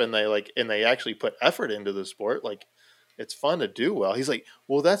crap and they actually put effort into the sport? Like it's fun to do well. He's like,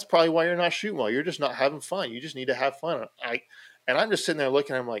 well, that's probably why you're not shooting well. You're just not having fun. You just need to have fun. And I'm just sitting there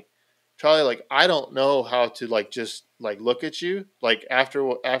looking. I'm like, Charlie, like I don't know how to like just like look at you. Like after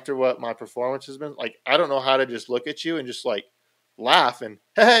what my performance has been, like I don't know how to just look at you and just like laugh and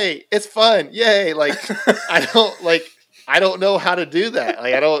hey, it's fun, yay! Like I don't know how to do that.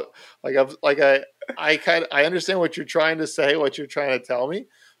 Like I don't I understand what you're trying to say, what you're trying to tell me,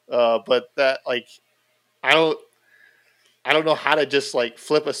 but that like I don't know how to just like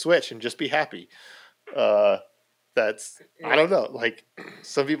flip a switch and just be happy. That's I don't know. Like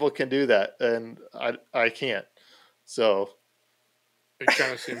some people can do that, and I can't. So it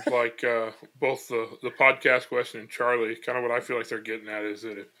kind of seems like both the podcast question and Charlie, kind of what I feel like they're getting at is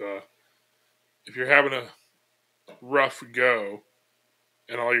that if you're having a rough go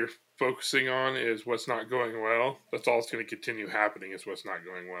and all you're focusing on is what's not going well, that's all that's going to continue happening is what's not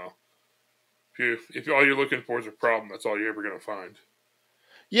going well. If all you're looking for is a problem, that's all you're ever going to find.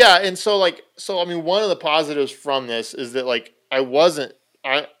 Yeah, and so I mean one of the positives from this is that like I wasn't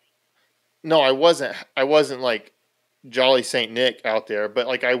like Jolly Saint Nick out there, but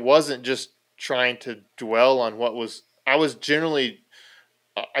like I wasn't just trying to dwell on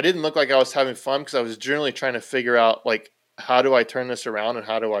I didn't look like I was having fun because I was generally trying to figure out like how do I turn this around and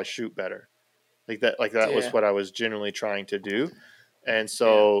how do I shoot better? Like that was what I was genuinely trying to do. And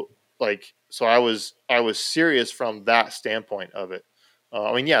so I was serious from that standpoint of it.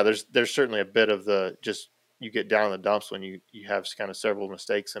 I mean, yeah, there's certainly a bit of the just you get down in the dumps when you have kind of several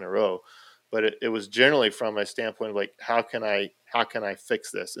mistakes in a row, but it was generally from a standpoint of like how can I fix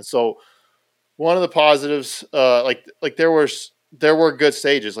this? And so one of the positives, like there were good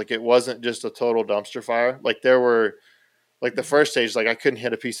stages. Like it wasn't just a total dumpster fire. Like there were like the first stage, like I couldn't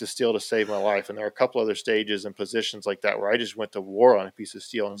hit a piece of steel to save my life, and there were a couple other stages and positions like that where I just went to war on a piece of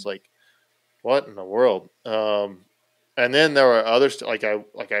steel, and it's like, what in the world? And And then there were others like I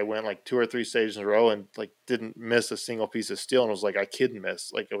went like 2 or 3 stages in a row and like didn't miss a single piece of steel, and was like I couldn't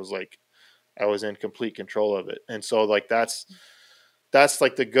miss. Like it was like I was in complete control of it. And so like that's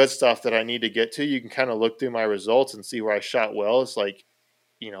like the good stuff that I need to get to. You can kind of look through my results and see where I shot well. It's like,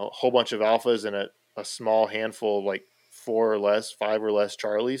 a whole bunch of alphas and a small handful of like 4 or less, 5 or less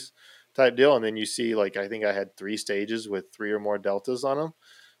Charlies type deal. And then you see like I think I had 3 stages with 3 or more deltas on them.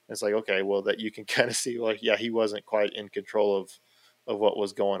 It's like, okay, well, that you can kind of see like, yeah, he wasn't quite in control of what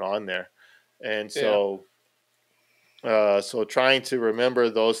was going on there. And so, so trying to remember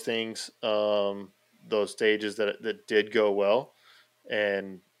those things, those stages that did go well,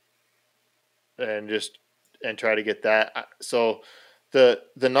 and just and try to get that. So the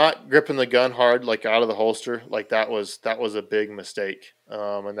not gripping the gun hard, like out of the holster, like that was a big mistake.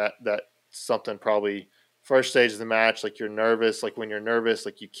 And that's something probably first stage of the match, like you're nervous, like when you're nervous,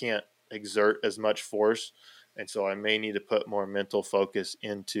 like you can't exert as much force. And so I may need to put more mental focus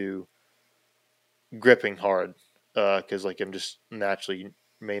into gripping hard. Cause like I'm just naturally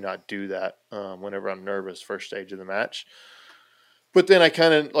may not do that, whenever I'm nervous first stage of the match. But then I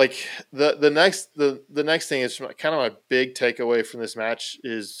kind of like the next thing is kind of my big takeaway from this match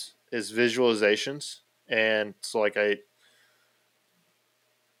is visualizations. And so like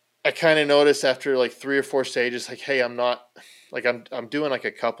I kind of noticed after like 3 or 4 stages, like, hey, I'm not like I'm doing like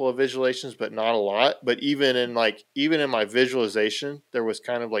a couple of visualizations, but not a lot. But even in my visualization, there was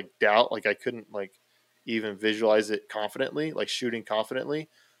kind of like doubt, like I couldn't like even visualize it confidently, like shooting confidently.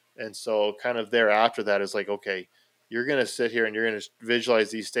 And so kind of thereafter that is like, okay, you're going to sit here and you're going to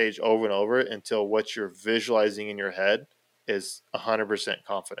visualize these stage over and over until what you're visualizing in your head is 100%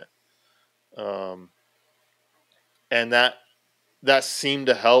 confident. And that seemed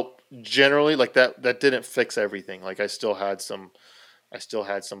to help generally. Like that didn't fix everything. Like I still had some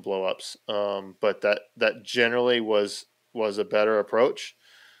blow ups. But that generally was a better approach.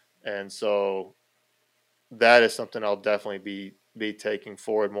 And so that is something I'll definitely be taking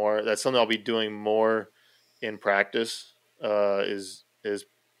forward more. That's something I'll be doing more in practice, is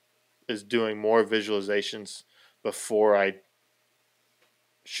doing more visualizations before I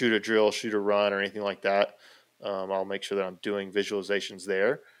shoot a drill, shoot a run, or anything like that. I'll make sure that I'm doing visualizations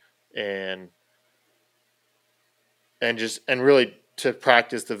there, and really to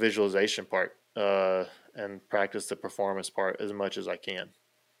practice the visualization part, and practice the performance part as much as I can.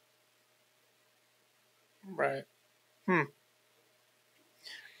 Right. Yeah,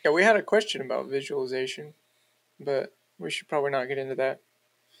 we had a question about visualization, but we should probably not get into that.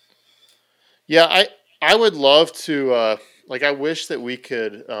 Yeah, I would love to, like I wish that we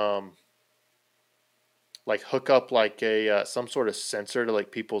could, like hook up like a some sort of sensor to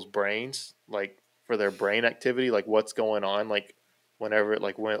like people's brains, like for their brain activity, like what's going on, like whenever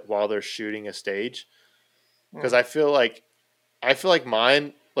while they're shooting a stage. Because I feel like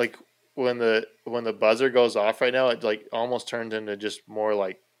mine, like when the buzzer goes off right now, it like almost turned into just more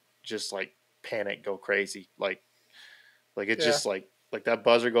like just like panic, go crazy, like it's just like that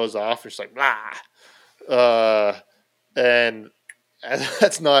buzzer goes off, it's like blah, and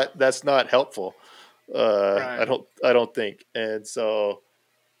that's not helpful. Right. I don't think, and so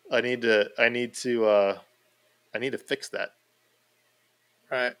I need to fix that.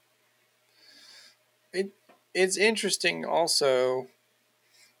 Right. It's interesting also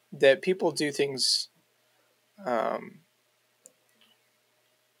that people do things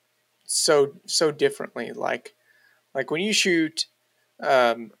so differently. Like when you shoot,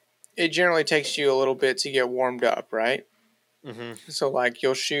 it generally takes you a little bit to get warmed up, right? Mm-hmm. So like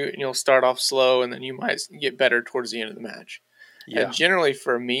you'll shoot and you'll start off slow, and then you might get better towards the end of the match. Yeah. And generally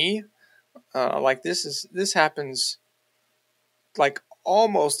for me, like this happens like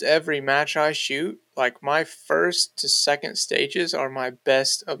almost every match I shoot. Like my first to second stages are my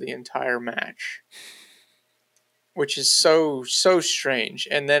best of the entire match, which is so strange.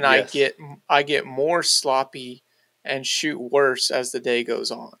 And then Yes. I get more sloppy and shoot worse as the day goes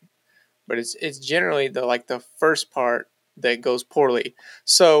on. But it's generally the first part that goes poorly.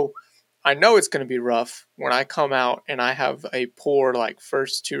 So I know it's going to be rough when I come out and I have a poor like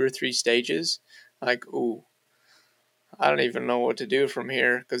first 2 or 3 stages. Like, ooh, I don't even know what to do from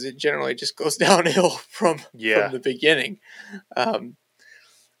here, because it generally just goes downhill from the beginning. But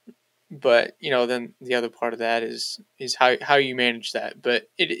then the other part of that is how you manage that. But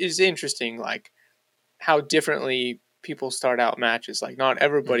it is interesting, like how differently people start out matches. Like not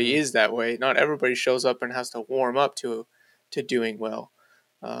everybody is that way. Not everybody shows up and has to warm up to doing well.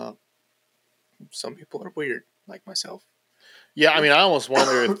 Some people are weird, like myself. Yeah, I mean, I almost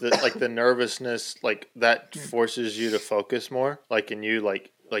wonder if the nervousness, like that forces you to focus more, like, and you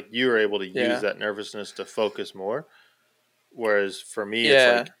you were able to use that nervousness to focus more. Whereas for me, it's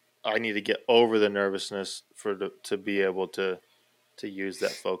Yeah. like I need to get over the nervousness to be able to use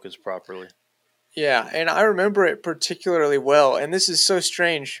that focus properly. Yeah, and I remember it particularly well, and this is so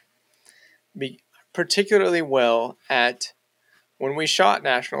strange, particularly well at when we shot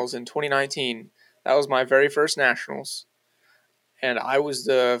nationals in 2019. That was my very first nationals, and I was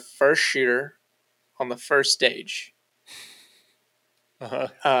the first shooter on the first stage Uh-huh.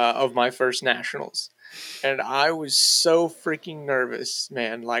 of my first nationals, and I was so freaking nervous,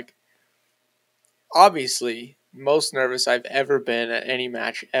 man. Like, obviously, most nervous I've ever been at any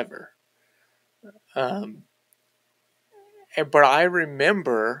match ever. Um, but I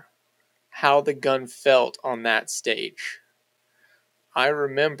remember how the gun felt on that stage. I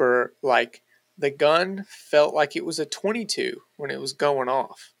remember, like, the gun felt like it was a 22 when it was going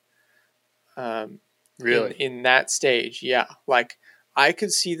off. Really? In that stage, yeah. Like, I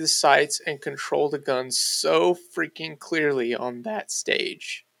could see the sights and control the gun so freaking clearly on that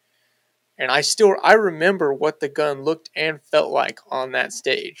stage. And I remember what the gun looked and felt like on that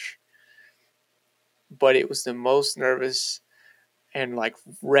stage. But it was the most nervous and, like,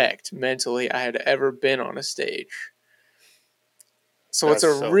 wrecked mentally I had ever been on a stage. So That's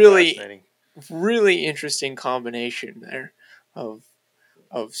it's a so really, fascinating. really interesting combination there of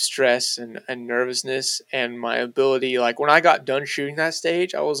stress and nervousness and my ability. Like, when I got done shooting that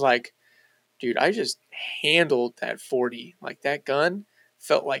stage, I was like, dude, I just handled that 40. Like, that gun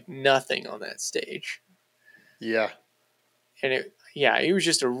felt like nothing on that stage. Yeah. And it was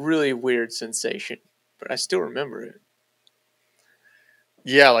just a really weird sensation, but I still remember it.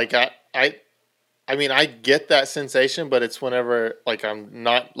 Yeah, like I mean, I get that sensation, but it's whenever like I'm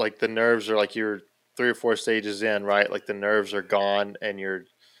not like the nerves are like you're 3 or 4 stages in, right? Like the nerves are gone and you're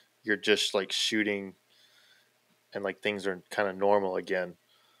just like shooting and like things are kind of normal again.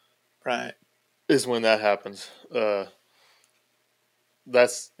 Right. Is when that happens.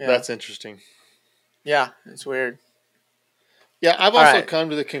 That's interesting. Yeah, it's weird. Yeah, I've All also right.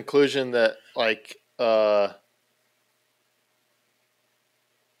 come to the conclusion that like I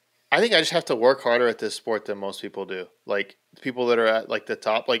think I just have to work harder at this sport than most people do. Like people that are at like the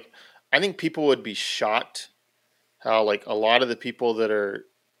top, like I think people would be shocked how like a lot of the people that are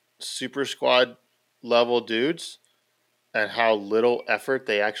super squad level dudes and how little effort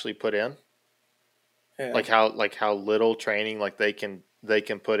they actually put in. Yeah. Like how little training like they can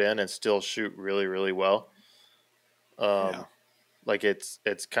put in and still shoot really really well. Yeah. Like it's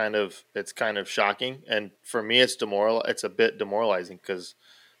kind of shocking, and for me it's a bit demoralizing because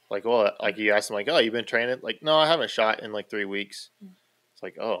like well like you ask them like oh you've been training like no I haven't shot in like 3 weeks. It's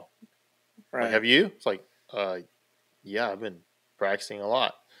like oh like Right. have you? It's like yeah I've been practicing a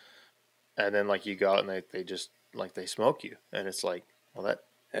lot, and then like you go out and they just like they smoke you, and it's like well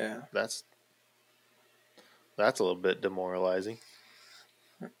Yeah. that's a little bit demoralizing.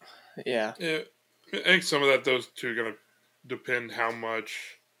 Yeah. Yeah, I think some of that those two are going to depend how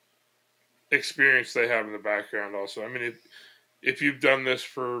much experience they have in the background. Also, I mean, if you've done this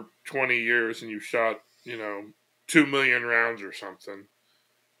for 20 years and you've shot 2 million rounds or something,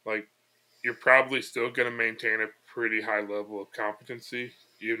 like you're probably still going to maintain a pretty high level of competency,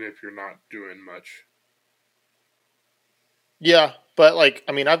 even if you're not doing much. Yeah, but like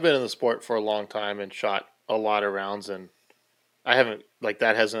I mean I've been in the sport for a long time and shot a lot of rounds, and I haven't like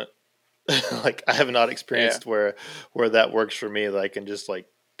that hasn't like I have not Yeah. experienced where that works for me that I can just like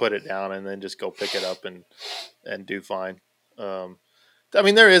put it down and then just go pick it up and do fine. Um, I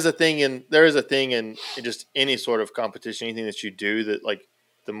mean, there is a thing in just any sort of competition, anything that you do that like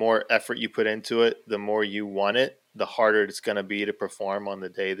the more effort you put into it, the more you want it, the harder it's going to be to perform on the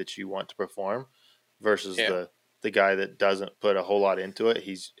day that you want to perform versus Yeah. the guy that doesn't put a whole lot into it.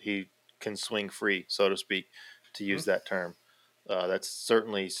 He can swing free, so to speak, to use that term. That's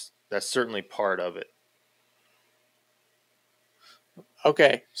certainly part of it.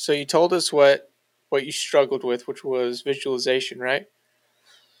 Okay. So you told us what you struggled with, which was visualization, right?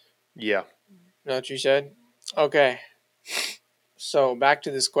 Yeah. Know what you said? Okay. So back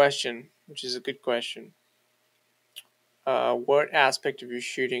to this question, which is a good question. What aspect of your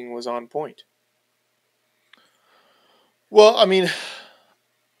shooting was on point? Well, I mean,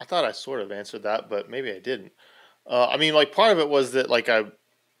 I thought I sort of answered that, but maybe I didn't. I mean, like part of it was that like I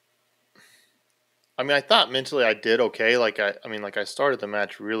mean, I thought mentally I did okay. Like I mean, like I started the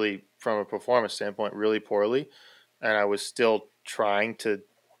match really from a performance standpoint really poorly, and I was still trying to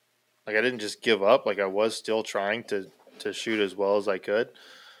like I didn't just give up. Like I was still trying to shoot as well as I could.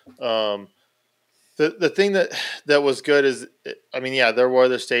 Um, the thing that was good is I mean, yeah, there were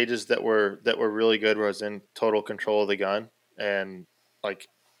other stages that were really good where I was in total control of the gun and like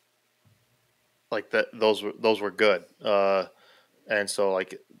like that those were good. And so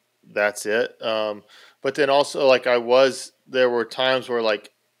like that's it. But then also like there were times where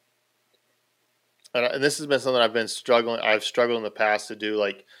like, and this has been something I've struggled in the past to do,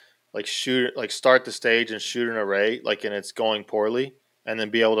 like shoot, like start the stage and shoot an array, like, and it's going poorly, and then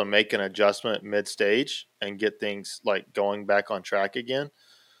be able to make an adjustment mid stage and get things like going back on track again.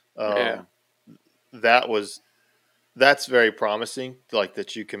 Yeah. That was that's very promising, like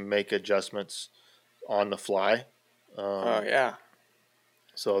that you can make adjustments on the fly. Oh Um, yeah.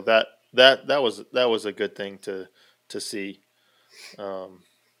 so that was a good thing to see. Um,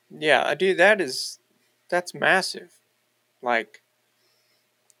 Yeah, dude, that's massive. Like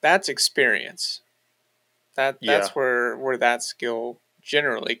that's experience. yeah, That's where that skill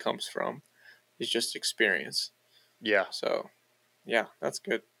generally comes from. Is just experience. yeah. So, yeah, that's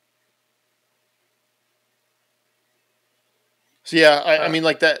good. So yeah, I Uh, mean,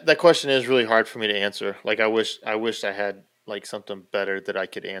 like that question is really hard for me to answer. Like I wish I had like something better that I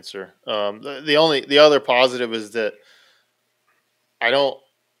could answer. The other positive is that I don't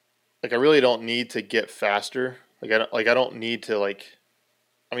I really don't need to get faster. I don't need to like.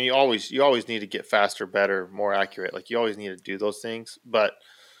 I mean, you always need to get faster, better, more accurate. Like you always need to do those things. But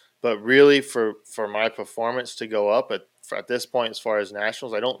really, for my performance to go up at this point, as far as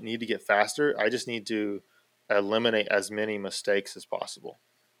nationals, I don't need to get faster. I just need to eliminate as many mistakes as possible.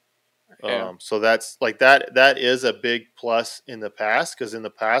 yeah, So that's like that is a big plus in the past, because in the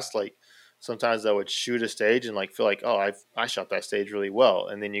past, like sometimes I would shoot a stage and like feel like, oh, I shot that stage really well,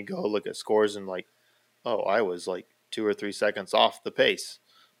 and then you go look at scores and like, oh, I was like 2 or 3 seconds off the pace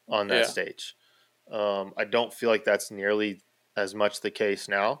on that yeah, stage. I don't feel like that's nearly as much the case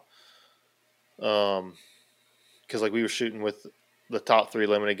now. Because like we were shooting with the top three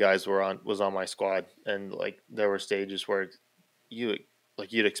limited guys was on my squad, and like there were stages where you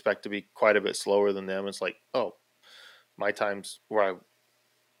you'd expect to be quite a bit slower than them. It's like, oh, my times where I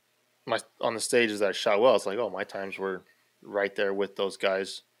my on the stages that I shot well, it's like, oh, my times were right there with those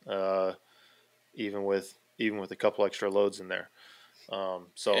guys, even with a couple extra loads in there.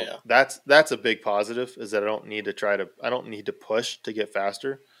 So yeah, that's a big positive, is that I don't need to push to get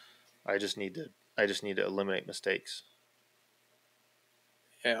faster. I just need to eliminate mistakes.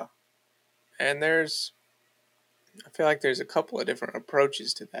 yeah. And I feel like there's a couple of different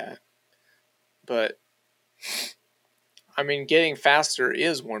approaches to that. But, I mean, getting faster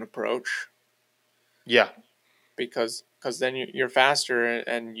is one approach Yeah, because then you're faster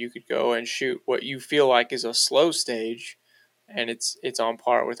and you could go and shoot what you feel like is a slow stage and it's on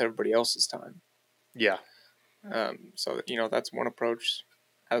par with everybody else's time. yeah, So, that's one approach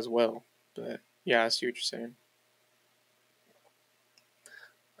as well. But, yeah, I see what you're saying.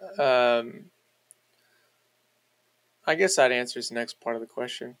 Um, I guess that answers the next part of the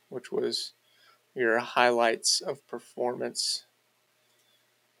question, which was your highlights of performance.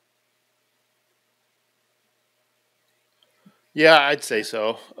 yeah. I'd say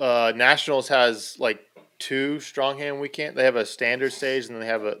so. Nationals has like two strong hand weekend. They have a standard stage, and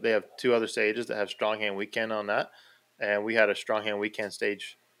then they have two other stages that have strong hand weekend on that. And we had a strong hand weekend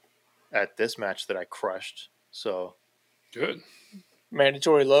stage at this match that I crushed. So Good.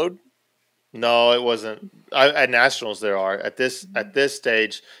 Mandatory load? no, it wasn't. At nationals there are at this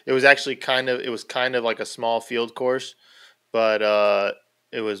stage. It was kind of like a small field course, but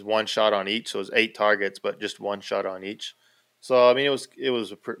it was one shot on each. So it was 8 targets, but just one shot on each. So I mean, it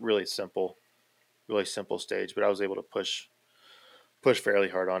was a really simple stage, but I was able to push fairly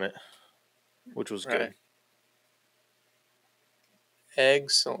hard on it, which was Right. good.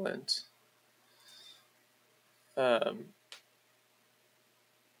 Excellent. Um,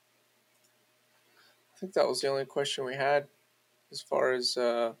 I think that was the only question we had as far as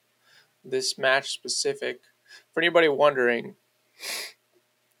this match specific. For anybody wondering,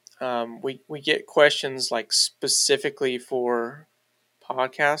 we get questions like specifically for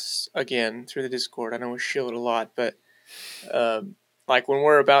podcasts again through the Discord. I know we shield a lot, but like when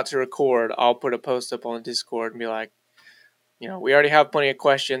we're about to record, I'll put a post up on the Discord and be like, we already have plenty of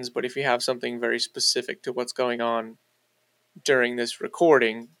questions, but if you have something very specific to what's going on during this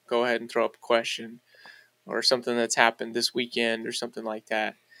recording, go ahead and throw up a question or something that's happened this weekend or something like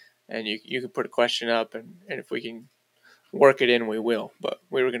that. And you can put a question up, and if we can work it in, we will. But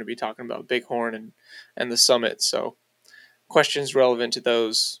we were going to be talking about Bighorn and the summit, so questions relevant to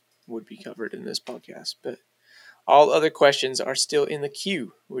those would be covered in this podcast. But all other questions are still in the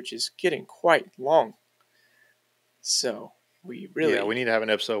queue, which is getting quite long. So we Yeah, we really need to have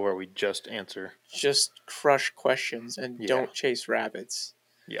an episode where we just answer. just crush questions and Yeah, don't chase rabbits.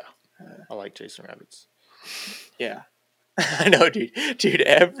 yeah. I like chasing rabbits. Yeah. I know, dude. Dude,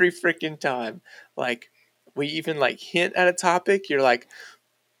 every freaking time, like, we even, like, hint at a topic, you're like,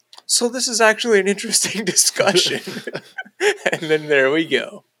 so this is actually an interesting discussion. And then there we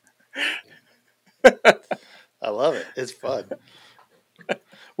go. I love it. It's fun.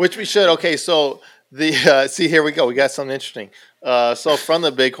 Which we should. Okay, so the see, here we go. We got something interesting. So from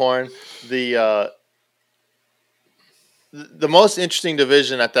the Bighorn, the most interesting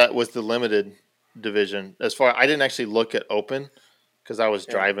division at that was the limited division. As far I didn't actually look at open because I was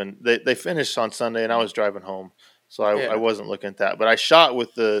driving. They finished on Sunday and I was driving home, so I wasn't looking at that. But I shot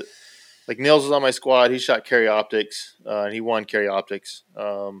with the Nils was on my squad. He shot carry optics and he won carry optics.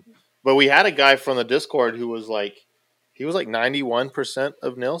 But we had a guy from the Discord who was like 91%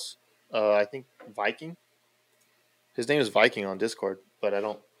 of Nils. I think Viking. His name is Viking on Discord, but I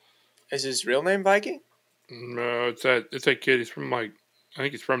don't. Is his real name Viking? No, it's that kid. He's from I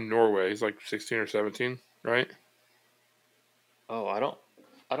think he's from Norway. He's like 16 or 17, right? Oh, I don't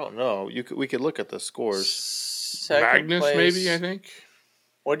know. We could look at the scores. Second Magnus, place. maybe, I think.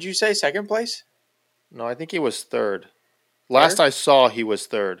 What did you say? Second place? No, I think he was third. Last I saw, he was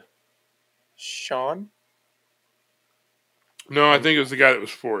third. Sean? No, I think it was the guy that was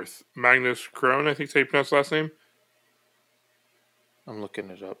fourth. Magnus Krone, I think is how you pronounce his last name. I'm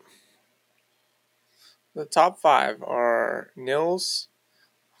looking it up. The top 5 are Nils,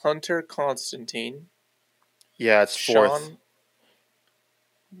 Hunter Constantine. Yeah, it's fourth. Sean,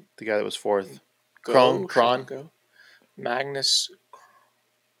 the guy that was fourth. Kron. Magnus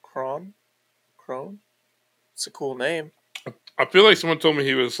Kron. It's a cool name. I feel like someone told me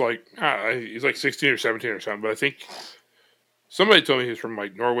he was he's like 16 or 17 or something, but I think somebody told me he was from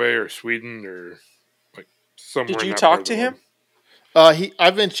like Norway or Sweden or like somewhere. Did in you that part talk of to the him? world.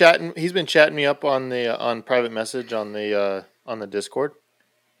 I've been chatting. He's been chatting me up on private message on the Discord.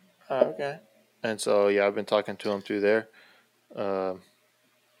 Oh, okay. And so yeah, I've been talking to him through there.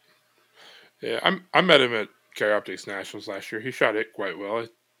 Yeah, I met him at Carry Optics Nationals last year. He shot it quite well. I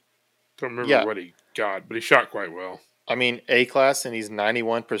don't remember what he got, but he shot quite well. I mean, A class, and he's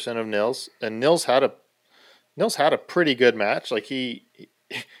 91% of Nils. And Nils had a pretty good match. Like he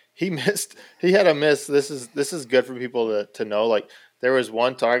missed. He had a miss. This is good for people to know. Like there was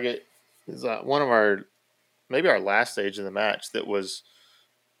one target. Is one of our last stage of the match it was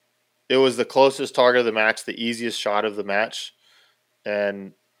the closest target of the match, the easiest shot of the match,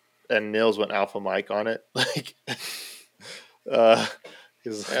 and Nils went alpha mic on it. Like, it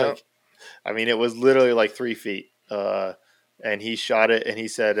was like, I mean, it was literally like 3 feet. And he shot it, and he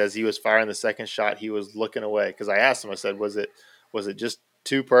said as he was firing the second shot, he was looking away because I asked him. I said, "Was it just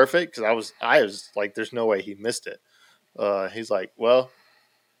too perfect?" Because I was like, "There's no way he missed it." He's like, "Well,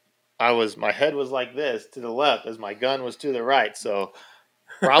 my head was like this to the left as my gun was to the right, so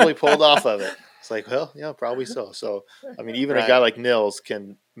probably pulled off of it." It's like, well, yeah, probably so. So, I mean, even a guy like Nils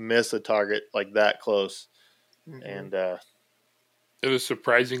can miss a target like that close, and it was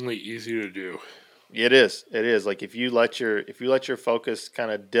surprisingly easy to do. It is. Like if you let your focus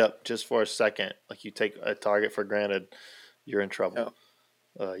kind of dip just for a second, like you take a target for granted, you're in trouble.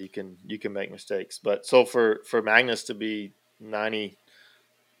 Oh. You can make mistakes. But so for Magnus to be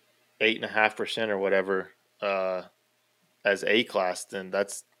 98.5% or whatever as A class, then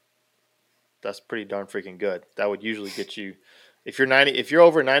that's pretty darn freaking good. That would usually get you if you're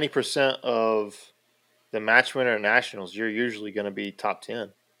over 90% of the match winner at nationals, you're usually going to be top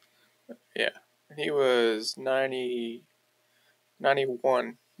 10. Yeah. He was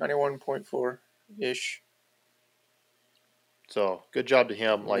 91.4-ish. So, good job to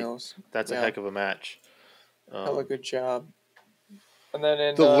him. Like, Nils. that's a heck of a match. Hella good job. And then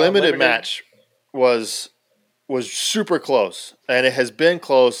in the limited match was super close. And it has been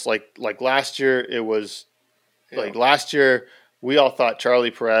close. Like last year, it was like last year, we all thought Charlie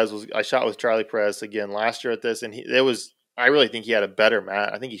Perez I shot with Charlie Perez again last year at this, and I really think he had a better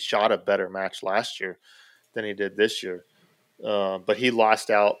match. I think he shot a better match last year than he did this year. But he lost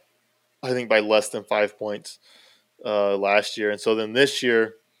out, I think, by less than 5 points last year. And so then this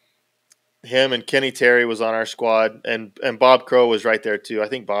year, him and Kenny Terry was on our squad, and Bob Crow was right there too. I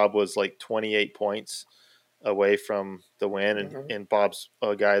think Bob was like 28 points away from the win, and Bob's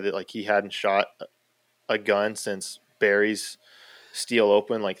a guy that like he hadn't shot a gun since Barry's Steel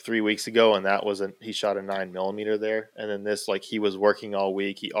Open like 3 weeks ago, and he shot a 9mm there. And then this, like, he was working all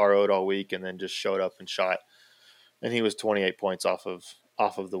week, he RO'd all week, and then just showed up and shot, and he was 28 points off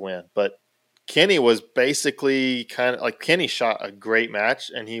of the win. But Kenny was basically kind of like Kenny shot a great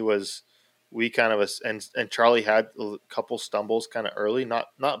match, and and Charlie had a couple stumbles kind of early,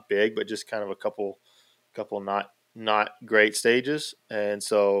 not big, but just kind of a couple not great stages, and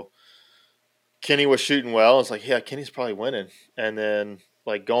so Kenny was shooting well. It's like, yeah, Kenny's probably winning. And then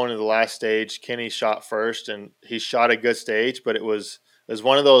like going to the last stage, Kenny shot first, and he shot a good stage, but it was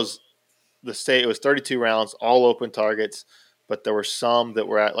one of those. It was 32 rounds, all open targets, but there were some that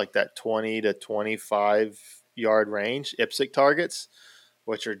were at like that 20 to 25 yard range, IPSC targets,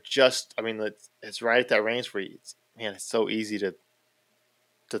 which are just, I mean, it's right at that range where it's so easy to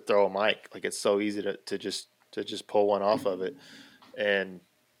throw a mic. Like it's so easy to just pull one off of it. And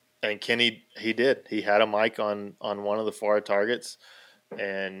Kenny, he did. He had a mic on one of the far targets,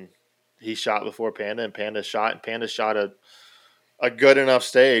 and he shot before Panda, and Panda shot, a good enough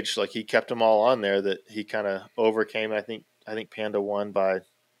stage. Like he kept them all on there that he kind of overcame. I think Panda won by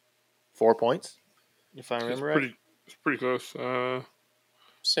 4 points, if I remember right. It's pretty close.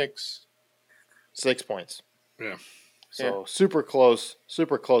 6. 6 points. Yeah. So super close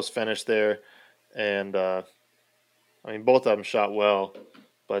finish there, and I mean both of them shot well,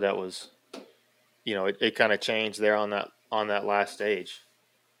 but that was, it kind of changed there on that last stage.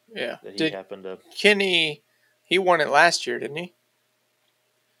 Yeah. That he happened to. Kenny, he won it last year, didn't he?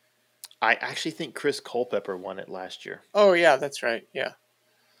 I actually think Chris Culpepper won it last year. Oh yeah, that's right. Yeah.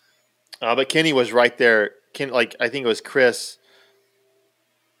 But Kenny was right there. I think it was Chris,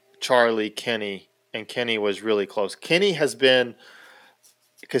 Charlie, Kenny, and Kenny was really close. Kenny has been,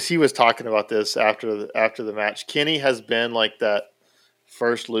 because he was talking about this after the match. Kenny has been like that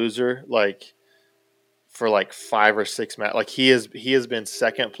first loser, like for like 5 or 6 matches. Like he has been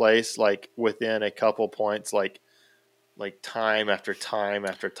second place, like within a couple points, like time after time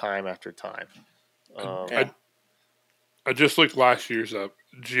after time after time. I just looked last year's up.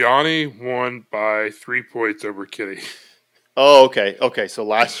 Gianni won by 3 points over Kitty. Oh, okay. So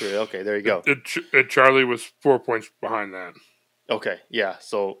last year, okay, there you go. Charlie was 4 points behind that. Okay, yeah.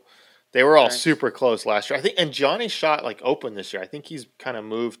 So they were all super close last year. I think, and Johnny shot like open this year. I think he's kind of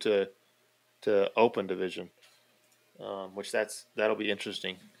moved to open division, which that'll be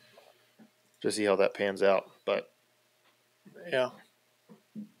interesting to see how that pans out. But yeah,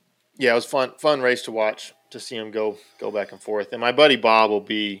 it was fun race to watch, to see him go back and forth. And my buddy Bob will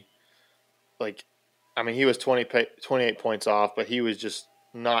be like, I mean, he was 28 points off, but he was just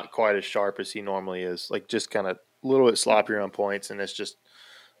not quite as sharp as he normally is. Like just kind of a little bit sloppier on points, and it's just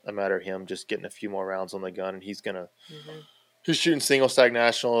a matter of him just getting a few more rounds on the gun, and he's shooting single stack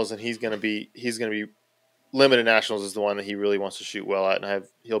nationals, and he's gonna be limited nationals is the one that he really wants to shoot well at, and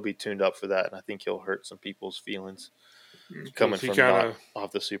he'll be tuned up for that, and I think he'll hurt some people's feelings coming from not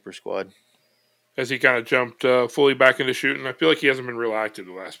off the super squad. As he kind of jumped fully back into shooting, I feel like he hasn't been real active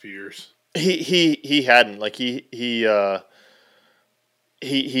the last few years. He hadn't, like he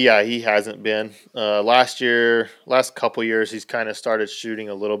hasn't been. Last couple years, he's kind of started shooting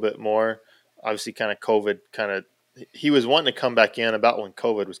a little bit more. Obviously, kind of COVID, he was wanting to come back in about when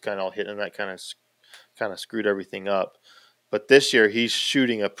COVID was kind of all hitting, and that kind of screwed everything up. But this year, he's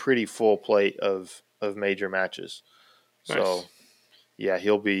shooting a pretty full plate of major matches. Nice. So, yeah,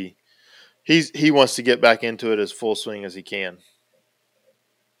 he wants to get back into it as full swing as he can.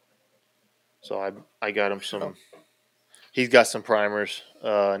 So I got him some. He's got some primers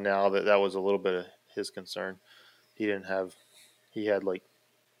now. That was a little bit of his concern. He had like,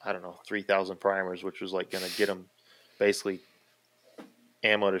 I don't know, 3,000 primers, which was like going to get him basically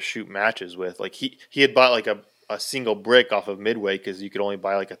ammo to shoot matches with. Like he had bought like a single brick off of Midway because you could only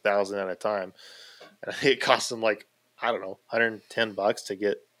buy like 1,000 at a time, and it cost him like, I don't know, $110 to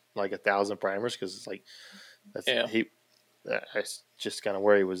get like 1,000 primers, because it's like that's just kind of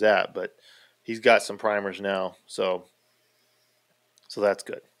where he was at. But he's got some primers now, so that's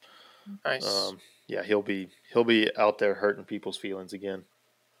good. Nice. Yeah, he'll be out there hurting people's feelings again.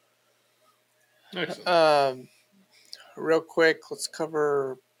 Excellent. Real quick, let's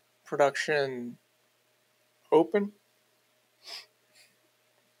cover production open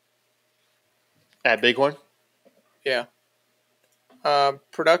at Bighorn. Yeah.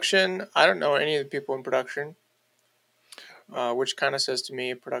 Production, I don't know any of the people in production, which kind of says to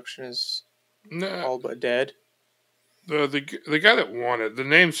me production is all but dead. The guy that won it, the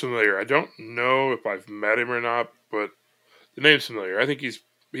name's familiar. I don't know if I've met him or not, but the name's familiar. I think he's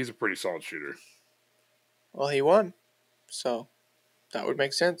a pretty solid shooter. Well, he won, so that would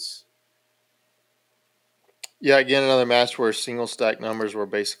make sense. Yeah, again, another match where single stack numbers were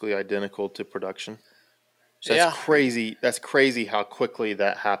basically identical to production. So that's crazy. That's crazy how quickly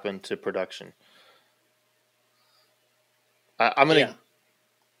that happened to production. I'm gonna.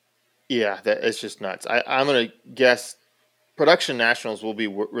 Yeah, it's just nuts. I'm gonna guess production nationals will be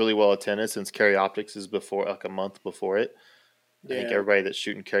really well attended, since Carry Optics is a month before it. I think everybody that's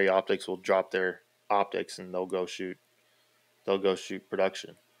shooting Carry Optics will drop their optics and they'll go shoot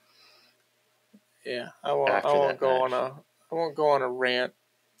production. Yeah, I won't. after I won't that go match. I won't go on a rant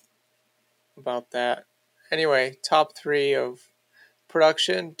about that. Anyway, top 3 of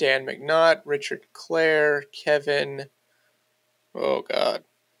production: Dan McNutt, Richard Clare, Kevin. Oh God,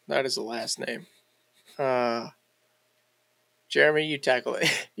 that is the last name. Jeremy, you tackle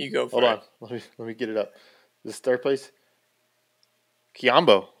it. You go for Hold on, it. let me get it up. This is third place.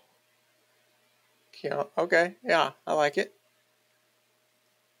 Kiambo. Okay, yeah, I like it.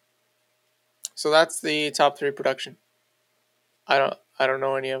 So that's the top 3 production. I don't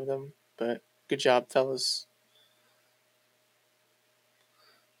know any of them, but good job, fellas.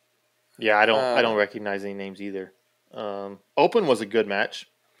 Yeah, I don't recognize any names either. Open was a good match.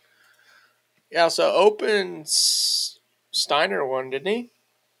 Yeah, so Open Steiner won, didn't he?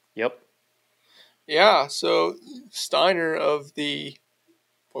 Yep. Yeah, so Steiner of the,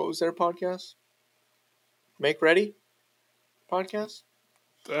 what was their podcast? Make Ready podcast?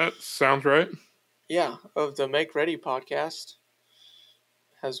 That sounds right. Yeah, of the Make Ready podcast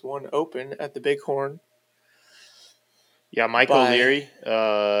has won Open at the Bighorn. Yeah, Mike O'Leary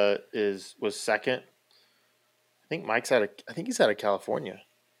was second. I think he's out of California.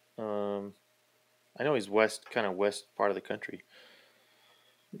 I know he's west part of the country.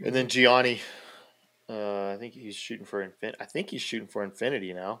 And then Gianni, I think he's shooting for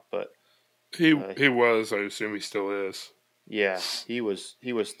Infinity now, but He was. I assume he still is. yeah, he was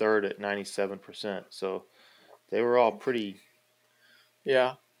third at 97%. So they were all pretty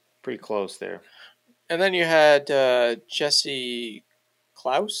close there. And then you had Jesse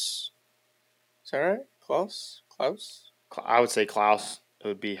Klaus. Is that right? Klaus? I would say Klaus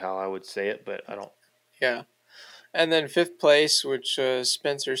would be how I would say it, but I don't. Yeah. And then 5th place, which was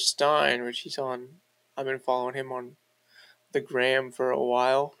Spencer Stein, which he's on. I've been following him on the gram for a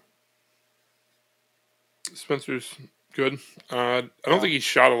while. Spencer's good. I don't think he's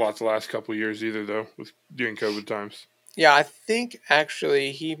shot a lot the last couple of years either, though, with during COVID times. Yeah, I think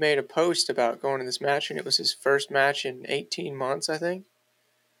actually he made a post about going to this match, and it was his first match in 18 months, I think.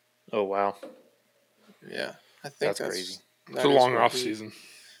 Oh, wow. Yeah, I think that's crazy. It's a long off season.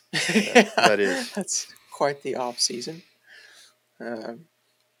 That is. That's quite the off season. But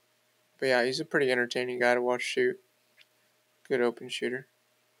yeah, he's a pretty entertaining guy to watch shoot. Good open shooter.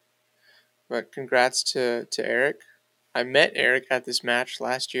 But congrats to Eric. I met Eric at this match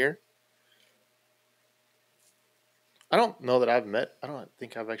last year. I don't know that I don't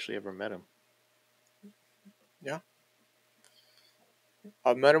think I've actually ever met him. Yeah.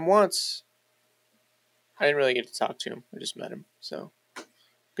 I've met him once. I didn't really get to talk to him. I just met him. So,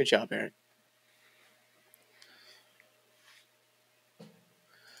 good job, Eric.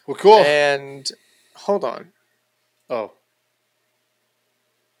 Well, cool. And hold on. Oh.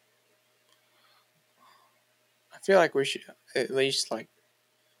 I feel like we should at least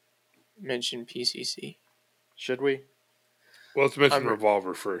mention PCC. Should we? Well, let's mention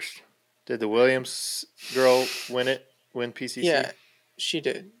Revolver first. Did the Williams girl win PCC? Yeah, she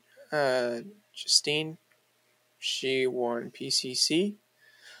did. Justine, she won PCC.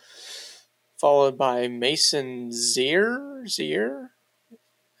 Followed by Mason Zier,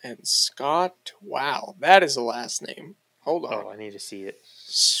 and Scott. Wow, that is a last name. Hold on. Oh, I need to see it.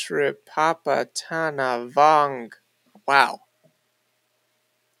 Sripapatanavang. Wow.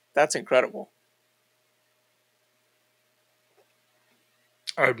 That's incredible.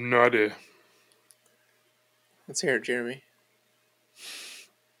 I have no idea. Let's hear it, Jeremy.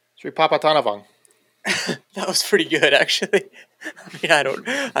 Sri Papatanavang. That was pretty good, actually. I mean,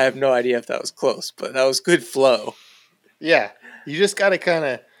 I have no idea if that was close, but that was good flow. Yeah. You just got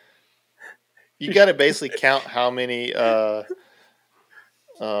to you got to basically count how many,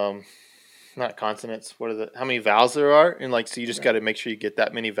 not consonants. How many vowels there are? And so you just got to make sure you get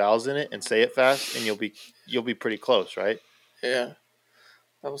that many vowels in it and say it fast, and you'll be pretty close, right? Yeah.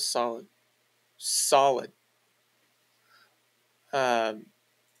 That was solid. Solid.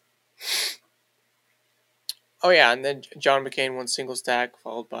 Oh, yeah, and then John McCain won single stack,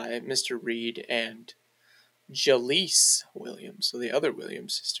 followed by Mr. Reed and Jalise Williams. So the other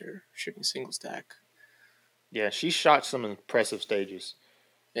Williams sister shooting single stack. Yeah, she shot some impressive stages.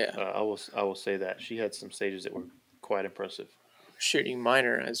 Yeah. I will say that. She had some stages that were quite impressive. Shooting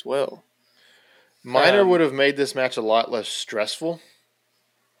minor as well. Minor would have made this match a lot less stressful.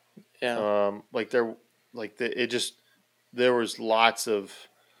 Yeah. There was lots of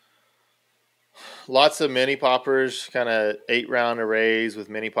mini poppers, kind of 8-round arrays with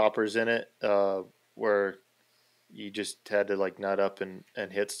mini poppers in it, where you just had to nut up and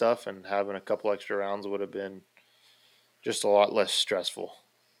hit stuff, and having a couple extra rounds would have been just a lot less stressful.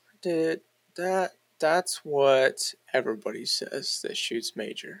 That's what everybody says that shoots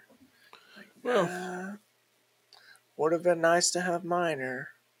major. Well, Would have been nice to have Minor.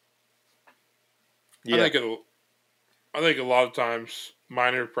 Yeah. I think a lot of times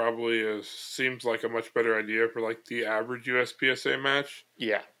minor probably seems like a much better idea for like the average USPSA match.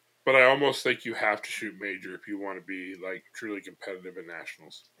 Yeah. But I almost think you have to shoot major if you want to be like truly competitive at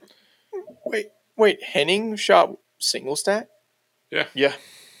nationals. Wait. Henning shot single stack? Yeah. Yeah.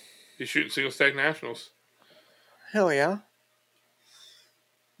 He's shooting single stack nationals. Hell yeah.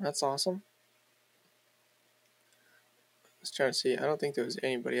 That's awesome. I was trying to see. I don't think there was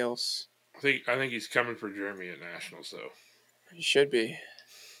anybody else. I think he's coming for Jeremy at nationals though. He should be.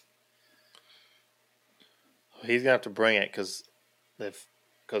 He's gonna have to bring it because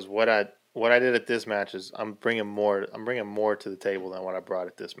what I did at this match is I'm bringing more to the table than what I brought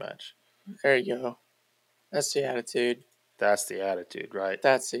at this match. There you go. That's the attitude. That's the attitude, right?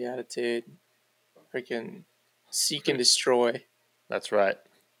 That's the attitude. Freaking seek and destroy. That's right.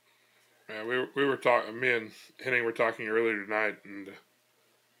 Yeah, we were talking. Me and Henning were talking earlier tonight, and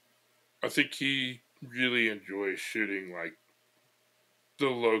I think he really enjoys shooting like the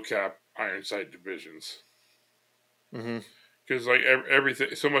low cap iron sight divisions. Mm-hmm. Because like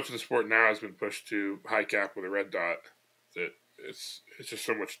everything, so much of the sport now has been pushed to high cap with a red dot that it's just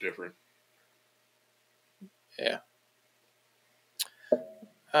so much different. Yeah.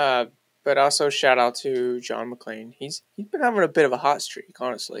 But also shout out to John McClain. He's been having a bit of a hot streak,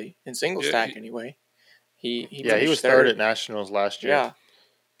 honestly, in single stack anyway. He was third at nationals last year. Yeah,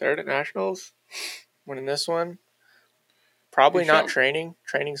 third at nationals, winning this one. Probably not training.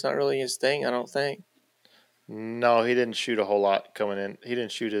 Training's not really his thing, I don't think. No, he didn't shoot a whole lot coming in. He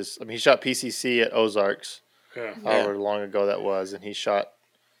didn't shoot his. I mean, he shot PCC at Ozarks. Yeah. However long ago that was, and he shot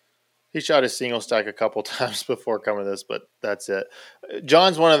his single stack a couple times before coming to this, but that's it.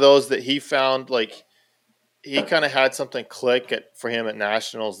 John's one of those that he found like he kind of had something click for him at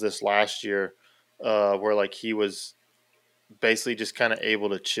nationals this last year, where like he was basically just kind of able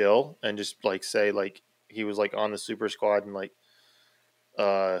to chill and just like say like he was like on the super squad and like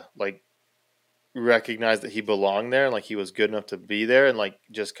recognized that he belonged there and like he was good enough to be there and like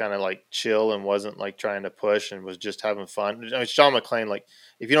just kind of like chill and wasn't like trying to push and was just having fun. I mean, John McClain, like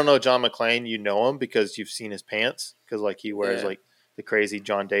if you don't know John McClain, you know him because you've seen his pants because like he wears like the crazy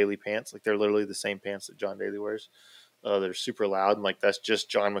John Daly pants. Like they're literally the same pants that John Daly wears. They're super loud and like that's just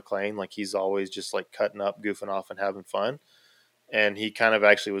John McClain. Like he's always just like cutting up, goofing off, and having fun. And he kind of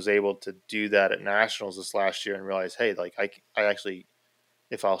actually was able to do that at nationals this last year and realize, hey, like I actually,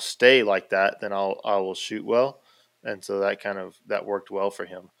 if I'll stay like that, then I will shoot well. And so that worked well for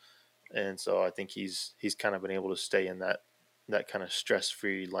him. And so I think he's kind of been able to stay in that kind of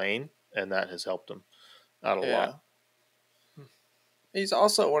stress-free lane, and that has helped him out a lot. He's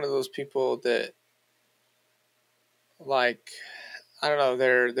also one of those people that, like, I don't know,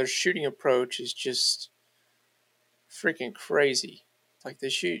 their shooting approach is just freaking crazy. Like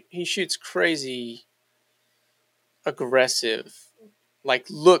he shoots crazy aggressive, like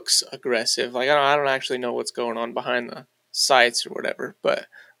looks aggressive. Like I don't actually know what's going on behind the sights or whatever, but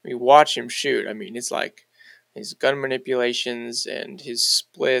when you watch him shoot, I mean, it's like his gun manipulations and his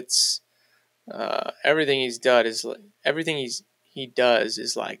splits, everything he does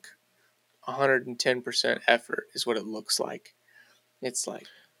is like 110% effort is what it looks like. It's like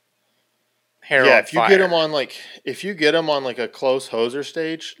hair on if you fire. get him on like a close hoser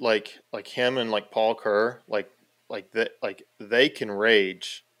stage, like him and like Paul Kerr, they can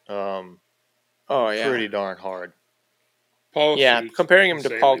rage pretty darn hard. Comparing him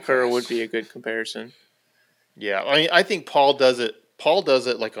to Paul Kerr would be a good comparison. Yeah, I mean, I think Paul does it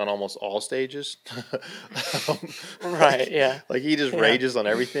like on almost all stages. Right, yeah. Like he just rages on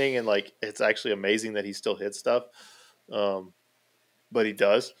everything, and like it's actually amazing that he still hits stuff. But he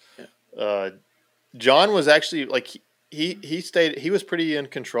does. Yeah. John was actually like he was pretty in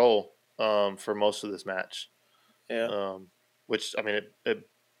control for most of this match. Yeah. Which I mean it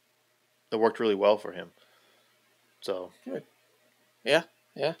worked really well for him. So good. Yeah.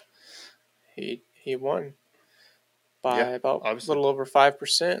 He won by about a little over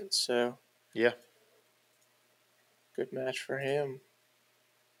 5%. So yeah, good match for him.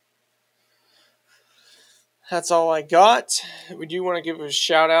 That's all I got. We do want to give a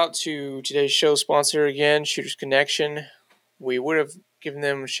shout out to today's show sponsor again, Shooters Connection. We would have given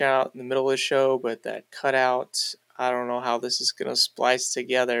them a shout out in the middle of the show, but that cut out. I don't know how this is going to splice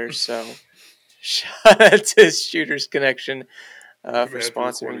together. So shout out to Shooters Connection for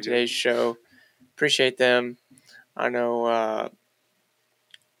sponsoring today's show. Appreciate them. I know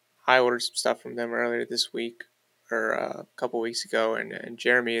I ordered some stuff from them earlier this week or a couple weeks ago, and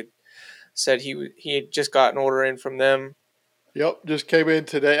Jeremy had said he had just got an order in from them. Yep, just came in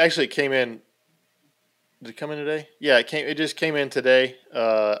today. Actually, it came in Did it come in today? Yeah, it came. It just came in today.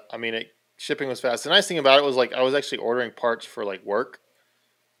 Shipping was fast. The nice thing about it was like I was actually ordering parts for like work,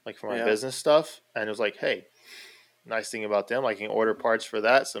 like for my business stuff, and it was like, hey, nice thing about them, I can order parts for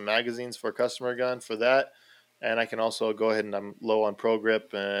that, some magazines for a customer gun for that, and I can also go ahead and I'm low on pro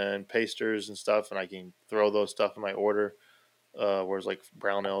grip and pasters and stuff, and I can throw those stuff in my order. Whereas like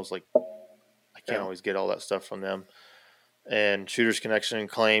Brownells, like I can't always get all that stuff from them. And Shooters Connection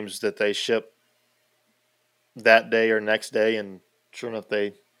claims that they ship that day or next day, and sure enough,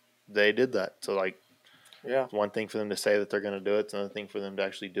 they did that. So like, it's one thing for them to say that they're going to do it; it's another thing for them to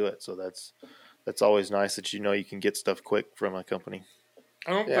actually do it. So that's always nice that you can get stuff quick from a company.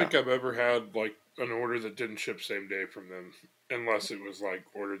 I don't think I've ever had like an order that didn't ship same day from them, unless it was like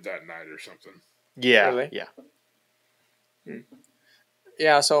ordered that night or something. Yeah, really? Yeah.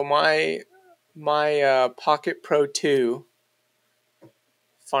 Yeah. So my Pocket Pro 2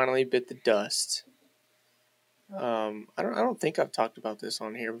 finally bit the dust. I don't think I've talked about this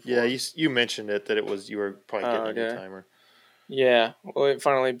on here before. Yeah, you mentioned it that you were probably getting a new timer. Yeah, well, it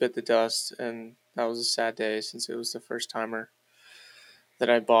finally bit the dust, and that was a sad day since it was the first timer that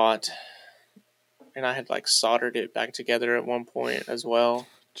I bought, and I had like soldered it back together at one point as well.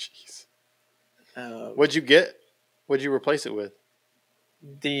 Jeez. What'd you get? What'd you replace it with?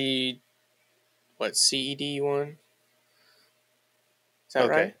 The CED one? Is that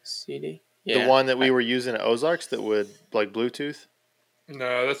right? CED. Yeah. The one that we were using at Ozarks that would like Bluetooth?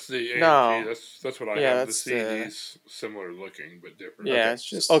 No, that's the AMG. No. That's what I have. The CED's similar looking but different. Yeah, okay. It's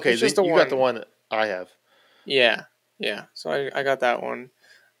just okay. It's just you got the one that I have. Yeah. So I got that one.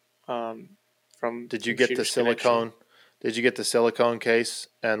 From Did you get the silicone? Connection. Did you get the silicone case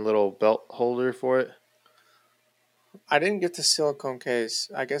and little belt holder for it? I didn't get the silicone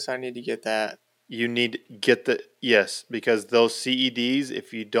case. I guess I need to get that. You need to get yes, because those CEDs,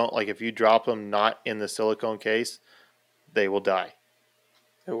 if you drop them not in the silicone case, they will die.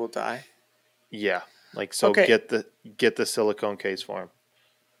 They will die. Yeah, get the silicone case for them.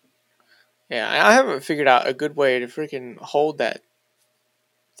 Yeah, I haven't figured out a good way to freaking hold that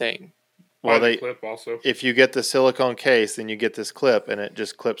thing. Well, clip also. If you get the silicone case, then you get this clip, and it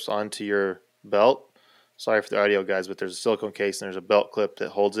just clips onto your belt. Sorry for the audio guys, but there's a silicone case and there's a belt clip that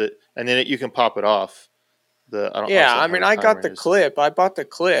holds it, and then you can pop it off. I got the clip. I bought the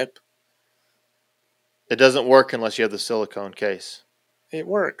clip. It doesn't work unless you have the silicone case. It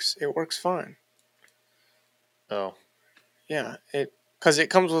works. It works fine. Oh. Yeah, because it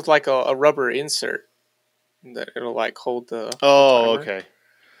comes with like a rubber insert that it'll like hold the. Oh, the okay.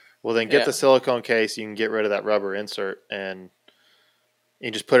 Well, then get the silicone case. You can get rid of that rubber insert, and you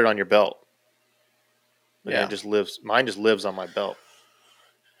just put it on your belt. And it just lives. Mine just lives on my belt.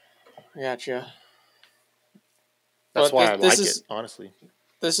 Gotcha. That's why I like it, honestly.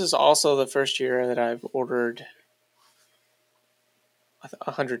 This is also the first year that I've ordered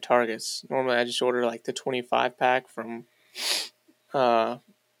 100 targets. Normally, I just order like the 25 pack from Ben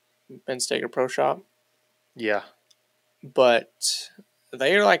Steger Pro Shop. Yeah. But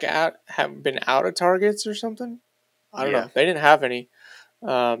they are like have been out of targets or something. I don't know. They didn't have any.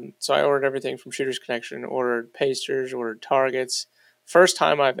 So I ordered everything from Shooters Connection, ordered pasters, ordered targets. First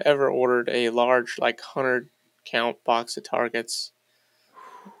time I've ever ordered a large, like 100 count box of targets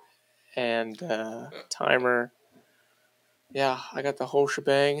and timer. Yeah, I got the whole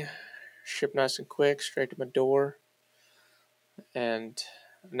shebang, shipped nice and quick, straight to my door. And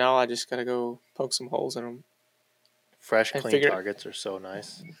now I just got to go poke some holes in them. Fresh, clean targets are so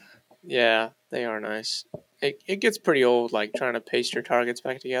nice. Yeah, they are nice. It gets pretty old, like trying to paste your targets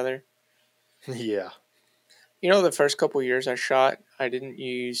back together. Yeah. The first couple years I shot, I didn't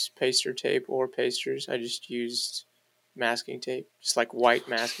use paster tape or pasters. I just used masking tape, just like white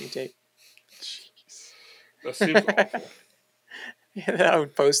masking tape. Jeez. That seems awful. I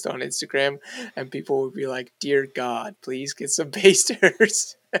would post on Instagram, and people would be like, "Dear God, please get some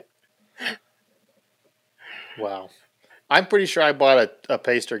pasters." Wow. I'm pretty sure I bought a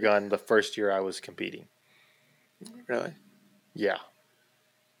paster gun the first year I was competing. Really? Yeah.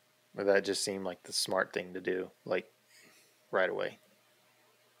 That just seemed like the smart thing to do, like right away.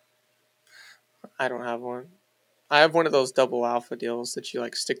 I don't have one. I have one of those double alpha deals that you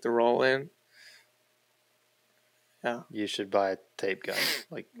like stick the roll in. Yeah. You should buy a tape gun.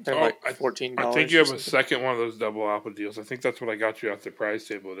 They're like $14. I think you have a second one of those double alpha deals. I think that's what I got you off the prize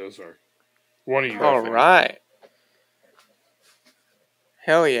table. Those are one of you. All right.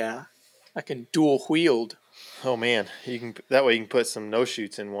 Hell yeah. I can dual wield. Oh man, that way you can put some no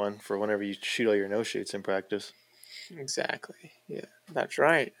shoots in one for whenever you shoot all your no shoots in practice. Exactly. Yeah, that's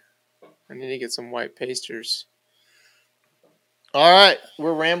right. I need to get some white pasters. All right,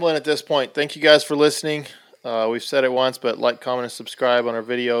 we're rambling at this point. Thank you guys for listening. We've said it once, but like, comment, and subscribe on our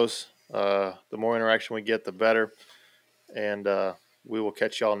videos. The more interaction we get, the better. And we will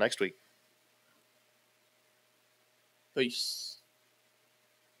catch y'all next week. Peace.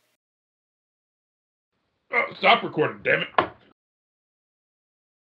 Oh, stop recording, damn it.